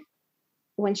 And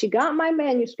when she got my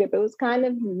manuscript, it was kind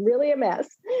of really a mess.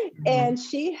 And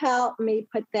she helped me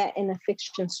put that in a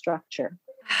fiction structure,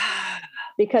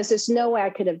 because there's no way I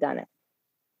could have done it.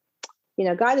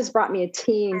 God has brought me a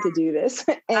team to do this.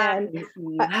 And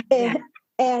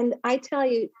I tell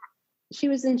you, she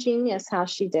was ingenious how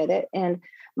she did it. And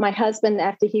my husband,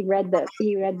 after he read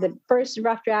the first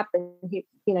rough draft, and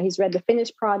he's read the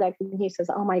finished product, and he says,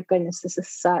 oh my goodness, this is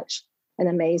such an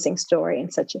amazing story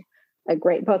and such a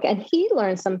great book. And he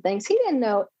learned some things he didn't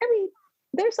know.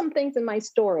 There's some things in my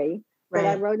story that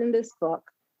I wrote in this book.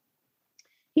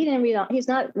 He didn't read. He's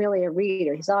not really a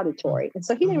reader. He's auditory. And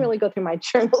so he didn't really go through my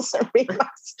journals and read my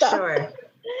stuff.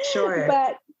 Sure.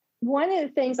 But one of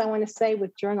the things I want to say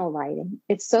with journal writing,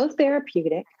 it's so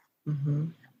therapeutic.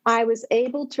 Mm-hmm. I was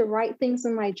able to write things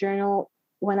in my journal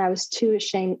when I was too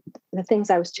ashamed, the things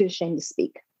I was too ashamed to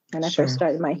speak when I first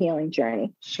started my healing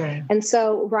journey. Sure. And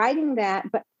so writing that,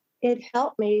 but it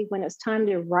helped me when it was time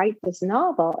to write this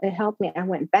novel. It helped me. I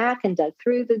went back and dug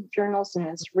through the journals, and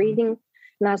I was reading,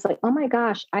 and I was like, oh my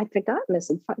gosh, I'd forgotten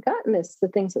this, the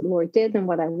things that the Lord did and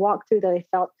what I walked through, that I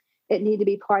felt it needed to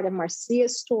be part of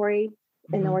Marcia's story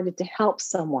in order to help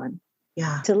someone,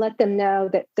 to let them know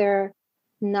that they're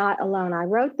not alone. I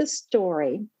wrote the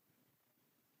story.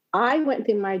 I went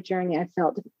through my journey. I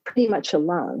felt pretty much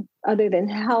alone, other than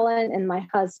Helen and my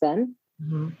husband.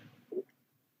 Mm-hmm.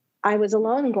 I was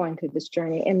alone going through this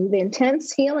journey, and the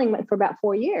intense healing went for about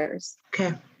 4 years.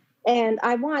 Okay. And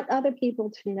I want other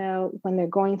people to know when they're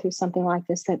going through something like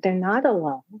this, that they're not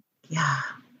alone. Yeah.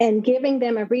 And giving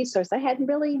them a resource. I had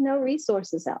really no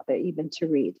resources out there even to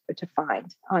read or to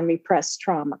find on repressed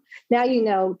trauma.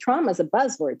 Now, trauma is a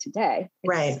buzzword today.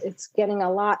 It's getting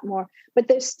a lot more, but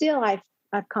there's still,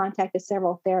 I've contacted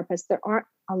several therapists. There aren't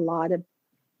a lot of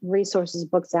resources,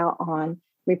 books out on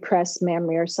repressed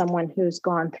memory or someone who's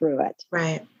gone through it.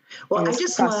 Right. Well, I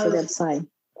just love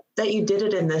that you did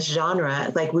it in this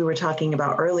genre, like we were talking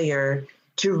about earlier,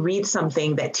 to read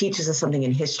something that teaches us something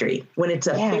in history. When it's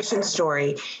a fiction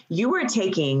story, you were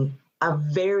taking a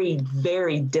very,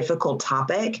 very difficult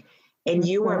topic, and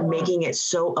you are making it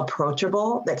so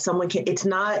approachable that someone can, it's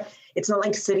not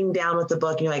like sitting down with the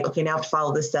book and you're like, okay, now I have to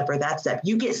follow this step or that step.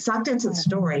 You get sucked into the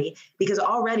story, because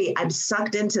already I'm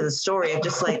sucked into the story of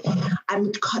just like,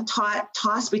 I'm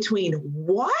tossed between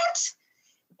what?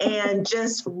 And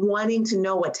just wanting to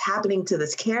know what's happening to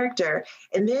this character,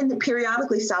 and then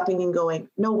periodically stopping and going,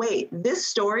 no, wait, this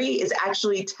story is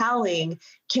actually telling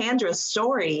Chandra's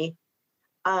story.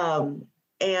 And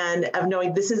of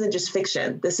knowing this isn't just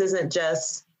fiction. This isn't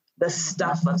just the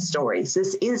stuff of stories.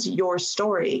 This is your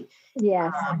story.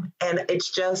 Yeah. And it's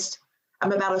just,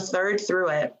 I'm about a third through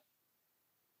it.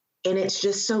 And it's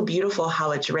just so beautiful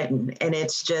how it's written. And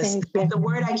it's just, the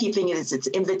word I keep thinking is it's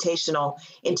invitational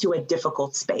into a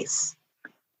difficult space.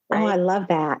 Oh, I love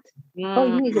that.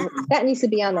 Oh, that needs to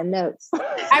be on the notes.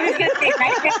 I was going to say,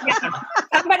 write that down.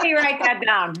 Somebody write that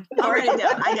down. I'll write it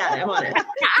down. I got it. I'm on it.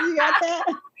 You got that?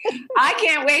 I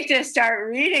can't wait to start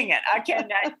reading it. I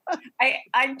cannot.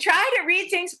 I try to read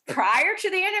things prior to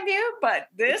the interview, but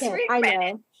this week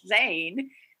is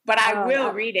insane. But I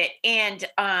will read it. And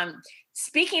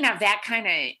speaking of that kind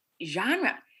of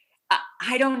genre,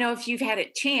 I don't know if you've had a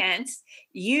chance,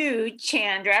 you,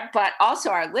 Chandra, but also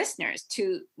our listeners,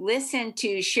 to listen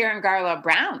to Sharon Garlow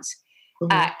Brown's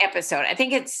episode. I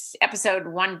think it's episode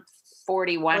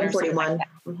 141 or something like that.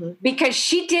 Because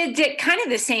she did kind of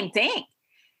the same thing.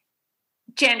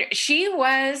 Chandra, she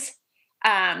was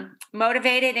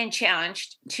motivated and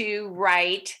challenged to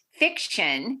write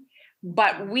fiction,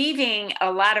 but weaving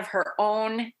a lot of her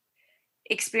own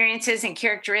experiences and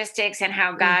characteristics and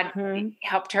how God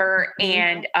helped her,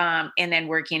 and then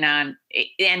working on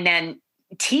and then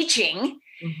teaching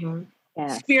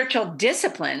spiritual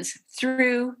disciplines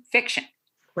through fiction.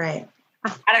 Right.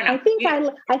 I don't know.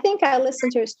 I think I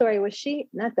listened to her story. Was she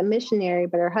not the missionary,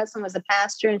 but her husband was a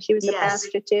pastor and she was a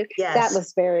pastor too? Yes. That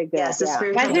was very good. Yes,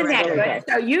 Wasn't that good?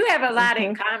 So you have a lot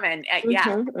in common. I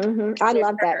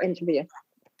love that interview.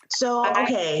 So,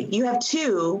 okay, you have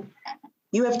two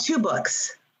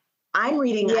books. I'm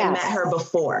reading I Met Her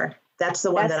Before. That's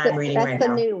the one that I'm reading right now. That's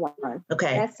the new one.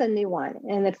 Okay. That's the new one.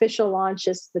 And the official launch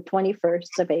is the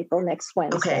 21st of April, next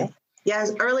Wednesday. Okay. Yeah,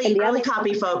 it's early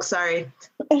copy, folks. Sorry.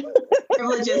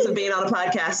 Privileges of being on a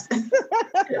podcast.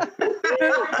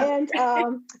 And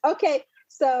okay,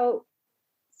 so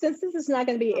since this is not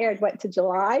going to be aired, to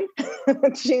July,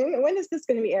 June? When is this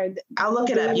going to be aired? I'll look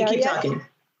it up. You keep talking.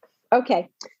 Okay,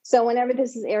 so whenever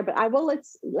this is aired, but I will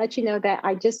let you know that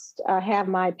I just have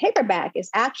my paperback is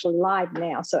actually live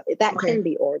now, so that can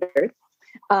be ordered.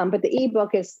 But the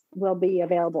ebook will be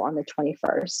available on the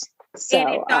 21st. So and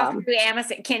it's all through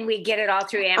Amazon. Can we get it all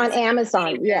through Amazon? On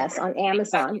Amazon, yes. On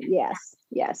Amazon, yes.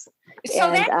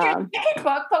 So that's your second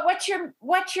book. But what's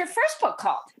your first book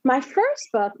called? My first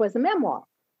book was a memoir,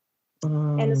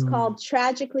 and it's called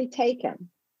Tragically Taken.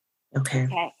 Okay.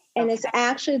 And it's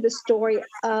actually the story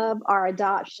of our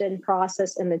adoption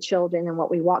process and the children and what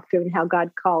we walked through and how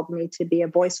God called me to be a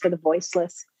voice for the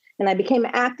voiceless. And I became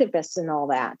an activist in all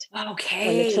that. Okay.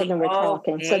 When the children were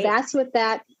talking. So that's what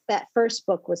that first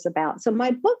book was about. So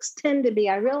my books tend to be,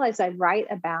 I realize I write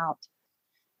about,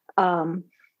 I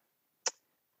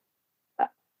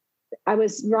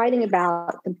was writing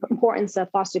about the importance of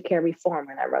foster care reform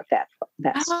when I wrote that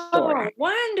story. Oh,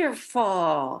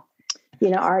 wonderful.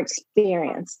 Our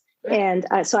experience. And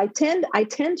so I tend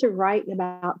to write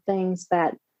about things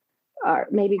that are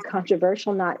maybe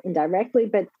controversial, not indirectly,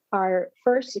 but are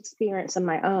first experience of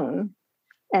my own,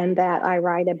 and that I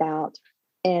write about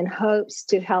in hopes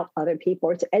to help other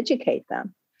people or to educate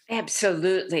them.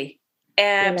 Absolutely.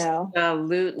 And, or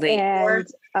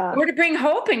to bring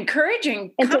hope and courage and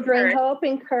comfort. To bring hope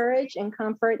and courage and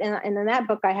comfort. And in that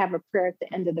book, I have a prayer at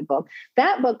the end of the book.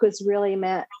 That book was really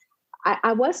meant,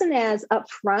 I wasn't as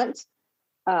upfront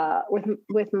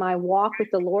with my walk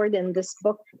with the Lord in this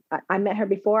book. I Met Her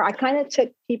Before. I kind of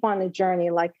took people on a journey.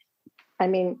 You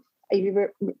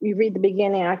read the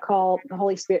beginning, I call the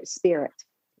Holy Spirit.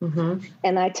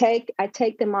 And I take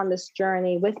them on this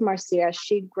journey with Marcia as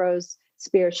she grows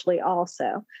spiritually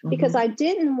also, because I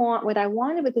didn't want what I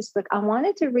wanted with this book. I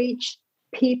wanted to reach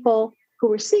people who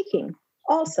were seeking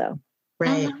also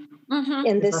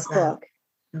in this book.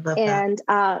 And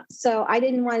so I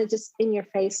didn't want to just in your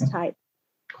face type.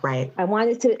 Right. I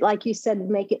wanted to, like you said,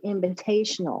 make it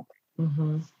invitational.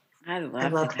 I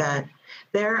love that.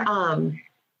 There,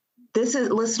 this is,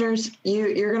 listeners,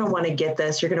 you're going to want to get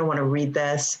this. You're going to want to read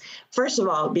this. First of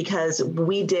all, because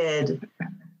we did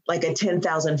like a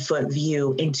 10,000 foot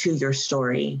view into your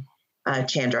story,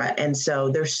 Chandra. And so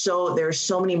there's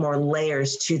so many more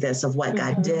layers to this of what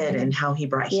God did and how he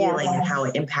brought healing and how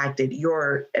it impacted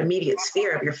your immediate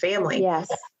sphere of your family. Yes.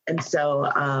 And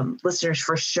so listeners,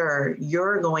 for sure,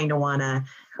 you're going to want to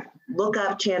look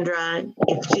up Chandra.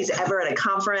 If she's ever at a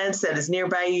conference that is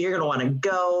nearby you, you're going to want to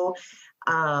go.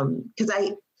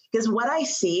 Because what I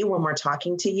see when we're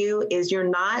talking to you is you're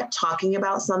not talking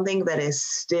about something that is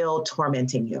still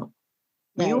tormenting you.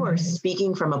 Right. You are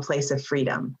speaking from a place of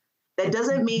freedom. That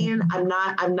doesn't mean I'm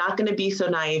not going to be so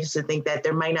naive to think that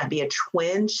there might not be a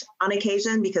twinge on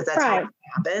occasion, because that's how it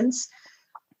happens.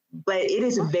 But it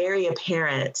is very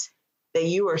apparent that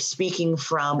you are speaking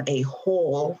from a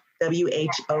whole,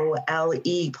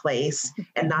 WHOLE place,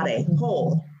 and not a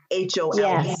whole,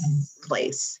 HOLE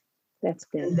place. That's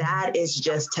good. That is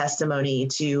just testimony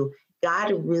to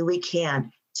God really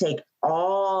can take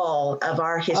all all of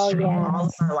our history, all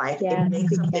of our life. Yes, it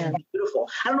makes something beautiful.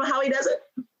 I don't know how he does it.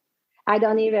 I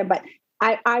don't either, but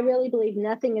I really believe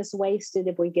nothing is wasted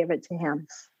if we give it to him.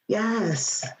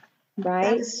 Yes. Right?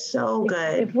 That is so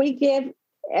good. If we give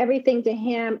everything to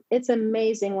him, it's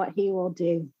amazing what he will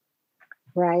do.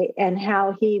 Right? And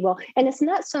how he will. And it's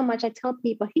not so much, I tell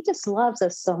people, he just loves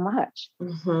us so much.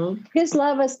 Mm-hmm. His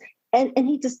love us, and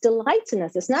he just delights in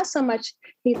us. It's not so much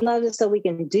he loves us so we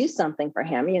can do something for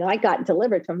him. I got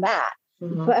delivered from that.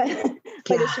 Mm-hmm.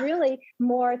 But it's really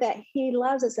more that he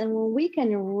loves us. And when we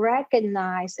can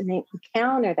recognize and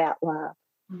encounter that love,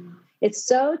 it's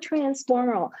so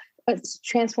transformative. It's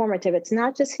transformative. It's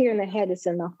not just here in the head, it's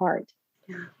in the heart.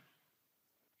 Yeah.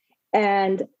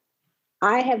 And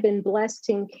I have been blessed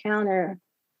to encounter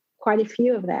quite a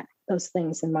few of those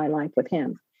things in my life with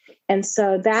him. And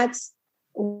so that's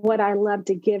what I love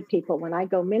to give people when I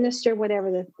go minister,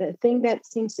 whatever. The thing that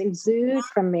seems to exude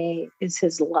from me is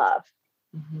his love.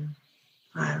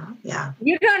 Mm-hmm. Yeah.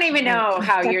 You don't even know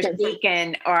how you're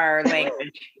speaking our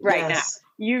language right now.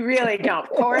 You really don't.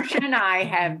 Portia and I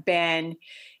have been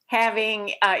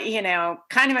having,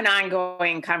 kind of an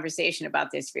ongoing conversation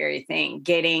about this very thing,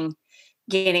 getting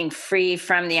free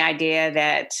from the idea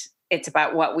that it's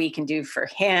about what we can do for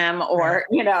him, or,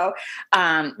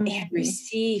 and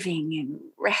receiving and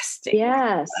resting.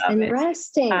 Yes. And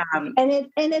resting. And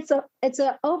it's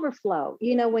a overflow,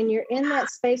 when you're in that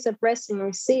space of resting and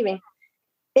receiving,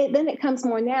 then it comes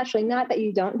more naturally. Not that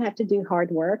you don't have to do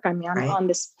hard work. I mean, I'm on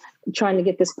this, trying to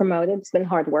get this promoted. It's been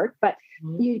hard work, but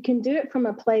you can do it from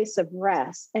a place of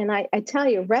rest. And I tell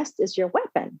you, rest is your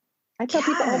weapon. I tell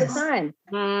people all the time,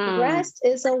 rest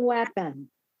is a weapon.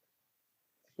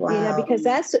 Wow. Because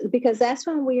that's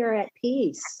when we are at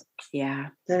peace. Yeah.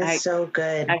 That is so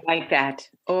good. I like that.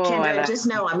 Oh, Chandra, just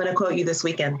know I'm going to quote you this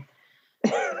weekend.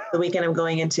 The weekend I'm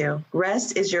going into.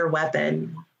 Rest is your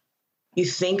weapon. You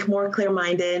think more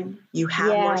clear-minded. You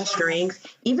have more strength.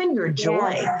 Even your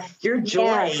joy. Yes. Your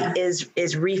joy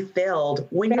is refilled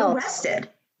when you're rested.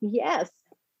 Yes.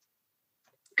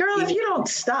 Girl, if you don't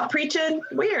stop preaching,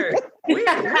 we're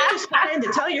just trying to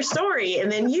tell your story,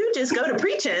 and then you just go to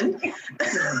preaching.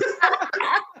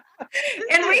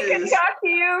 And we can talk to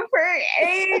you for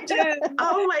ages.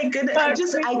 Oh my goodness.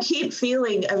 I keep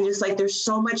feeling, I'm just like, there's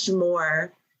so much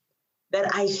more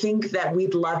that I think that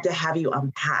we'd love to have you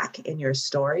unpack in your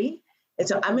story. And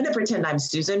so I'm going to pretend I'm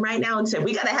Susan right now and say,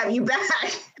 we got to have you back.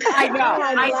 I know.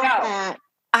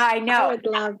 I would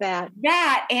love that.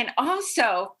 That, and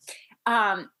also,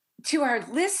 to our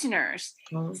listeners,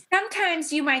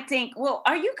 sometimes you might think, well,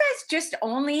 are you guys just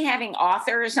only having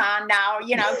authors on now?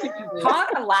 You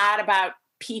talk a lot about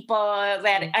people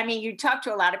that, you talk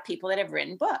to a lot of people that have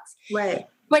written books. Right.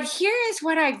 But here is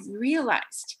what I've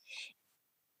realized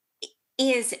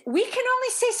is we can only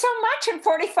say so much in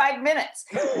 45 minutes.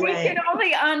 Right. We can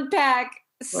only unpack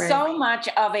so much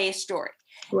of a story.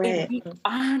 Right. And we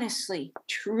honestly,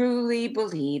 truly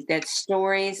believe that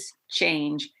stories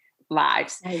change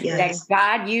lives, that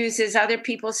God uses other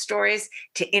people's stories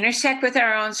to intersect with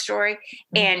our own story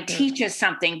and teach us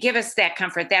something, give us that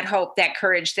comfort, that hope, that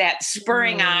courage, that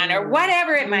spurring on, or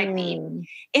whatever it might be.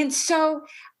 And so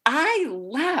I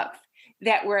love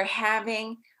that we're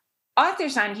having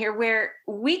authors on here where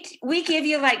we give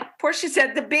you, like Portia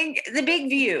said, the big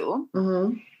view,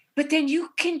 but then you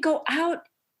can go out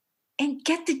and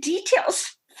get the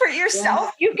details for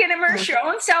yourself. You can immerse your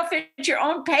own self at your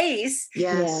own pace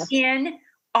in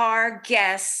our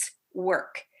guests'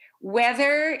 work,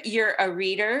 whether you're a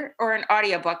reader or an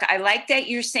audiobook. I like that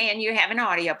you're saying you have an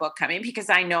audiobook coming, because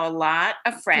I know a lot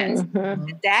of friends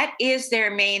that is their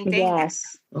main thing.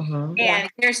 Yes. And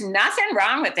there's nothing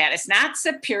wrong with that. It's not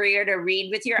superior to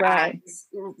read with your eyes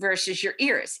versus your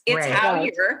ears. It's how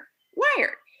you're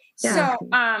wired. Yeah.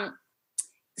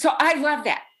 So I love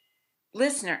that.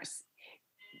 Listeners,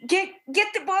 get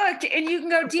the book and you can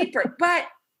go deeper. But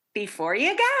before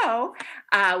you go,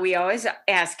 we always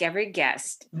ask every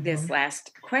guest this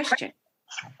last question.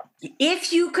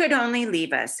 If you could only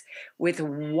leave us with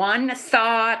one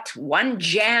thought, one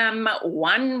gem,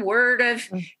 one word of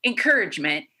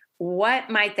encouragement, what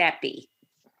might that be?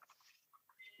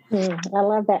 I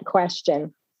love that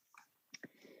question.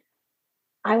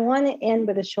 I want to end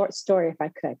with a short story if I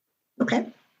could. Okay.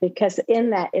 Because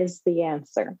in that is the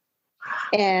answer.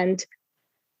 And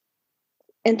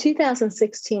in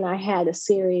 2016, I had a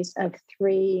series of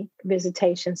 3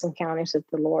 visitations, encounters with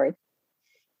the Lord.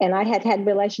 And I had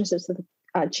relationships with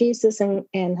Jesus and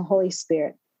the Holy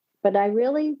Spirit. But I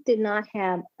really did not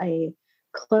have a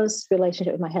close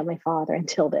relationship with my Heavenly Father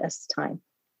until this time.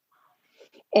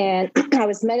 And I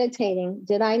was meditating.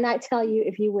 Did I not tell you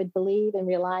if you would believe and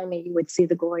rely on me, you would see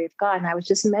the glory of God? And I was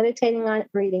just meditating on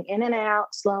it, breathing in and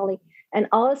out slowly. And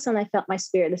all of a sudden I felt my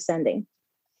spirit ascending.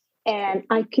 And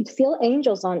I could feel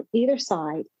angels on either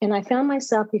side. And I found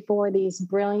myself before these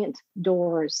brilliant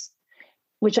doors,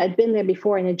 which I'd been there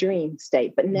before in a dream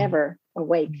state, but never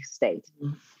awake state.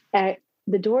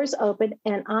 The doors opened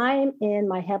and I'm in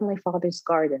my Heavenly Father's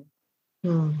garden.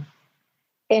 And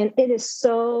it is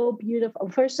so beautiful.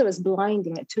 First, it was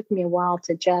blinding. It took me a while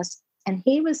to and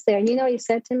he was there. And you know what he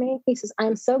said to me? He says,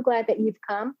 I'm so glad that you've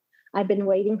come. I've been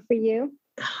waiting for you.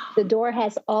 The door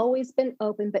has always been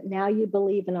open, but now you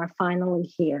believe and are finally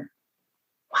here.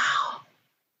 Wow.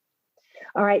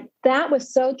 All right. That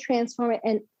was so transformative.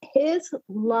 And his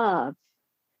love,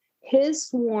 his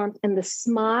warmth, and the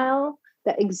smile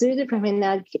that exuded from him.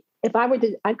 Now, if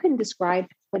I couldn't describe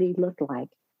what he looked like,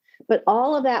 but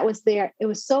all of that was there. It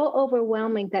was so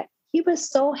overwhelming that he was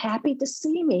so happy to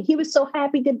see me. He was so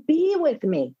happy to be with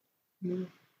me.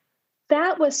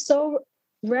 That was so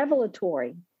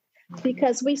revelatory.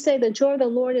 Because we say the joy of the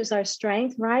Lord is our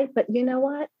strength, right? But you know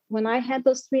what? When I had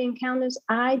those 3 encounters,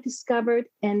 I discovered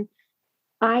and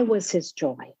I was his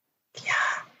joy. Yeah.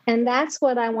 And that's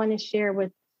what I want to share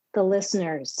with the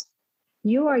listeners.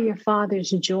 You are your Father's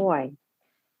joy.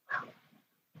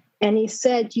 And he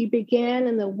said, you began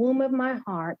in the womb of my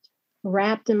heart,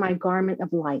 wrapped in my garment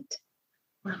of light.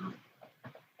 Wow.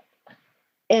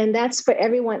 And that's for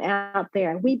everyone out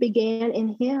there. We began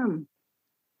in him.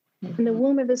 In the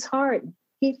womb of his heart,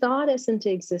 he thought us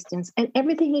into existence, and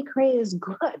everything he created is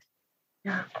good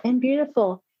and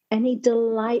beautiful, and he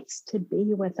delights to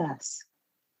be with us.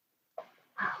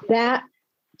 That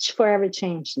forever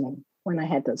changed me when I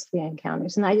had those 3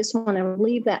 encounters. And I just want to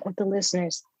leave that with the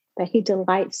listeners, that he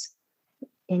delights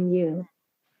in you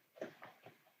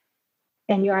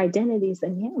and your identities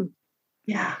in him.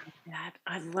 Yeah.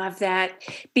 I love that,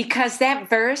 because that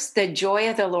verse, the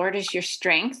joy of the Lord is your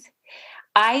strength,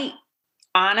 I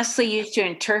honestly used to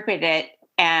interpret it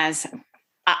as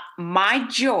my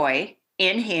joy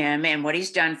in him and what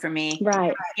he's done for me.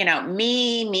 Right. You know,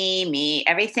 me.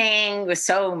 Everything was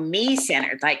so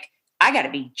me-centered. Like, I got to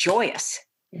be joyous,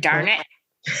 darn it,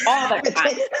 all the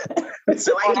time.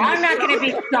 So I'm not going to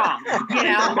be strong. You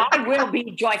know, I will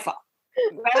be joyful.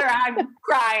 Whether I'm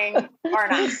crying or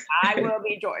not, I will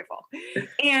be joyful.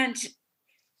 And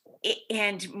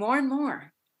more and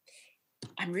more,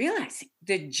 I'm realizing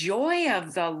the joy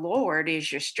of the Lord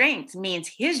is your strength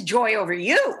means his joy over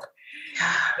you.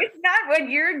 It's not what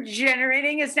you're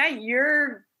generating. It's not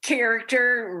your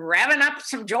character revving up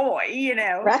some joy, you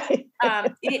know. Right.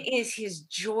 It is his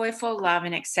joyful love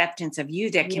and acceptance of you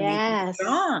that can make you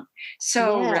strong.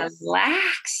 So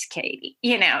relax, Katie,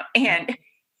 you know, and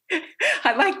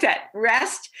I like that.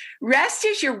 Rest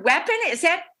is your weapon. Is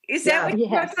that what you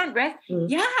wrote down? Rest?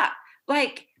 Yeah.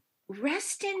 Like,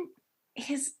 rest in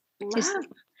his love.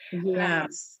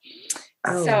 Yes.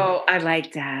 So I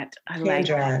like that.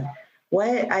 Chandra,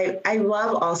 what I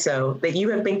love also that you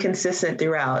have been consistent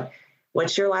throughout.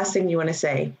 What's your last thing you want to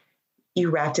say? You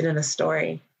wrapped it in a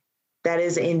story. That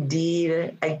is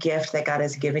indeed a gift that God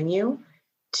has given you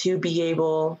to be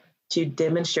able to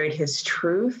demonstrate his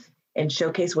truth and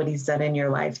showcase what he's done in your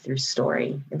life through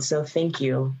story. And so thank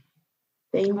you.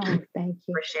 Thank you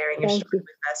for sharing your story with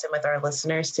us and with our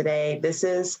listeners today.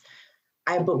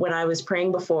 But when I was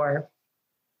praying before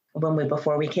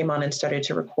we came on and started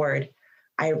to record,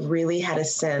 I really had a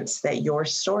sense that your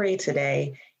story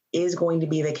today is going to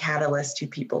be the catalyst to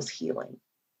people's healing.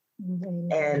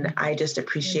 And I just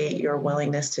appreciate your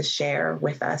willingness to share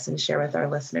with us and share with our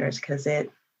listeners, because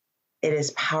it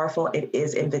is powerful, it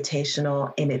is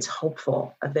invitational, and it's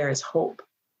hopeful. There is hope.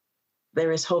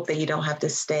 There is hope that you don't have to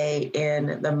stay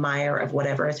in the mire of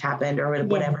whatever has happened or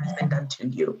whatever has been done to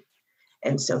you.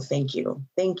 And so thank you.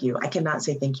 Thank you. I cannot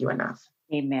say thank you enough.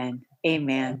 Amen.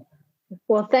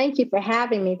 Well, thank you for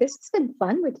having me. This has been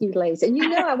fun with you, ladies. And you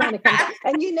know I want to come back.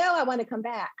 And you know I want to come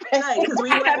back. Right, because we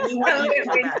want you to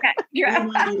come back. We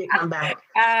want you to come back.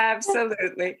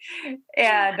 Absolutely.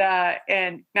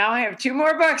 And now I have 2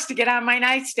 more books to get on my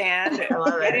nightstand.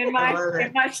 Get in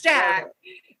my stack.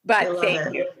 But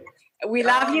thank you. We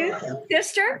love you,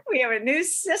 sister. We have a new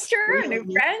sister, a new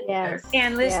friend. Yes.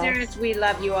 And listeners, we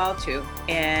love you all too.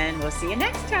 And we'll see you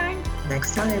next time.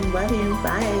 Next time. Love you.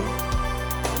 Bye.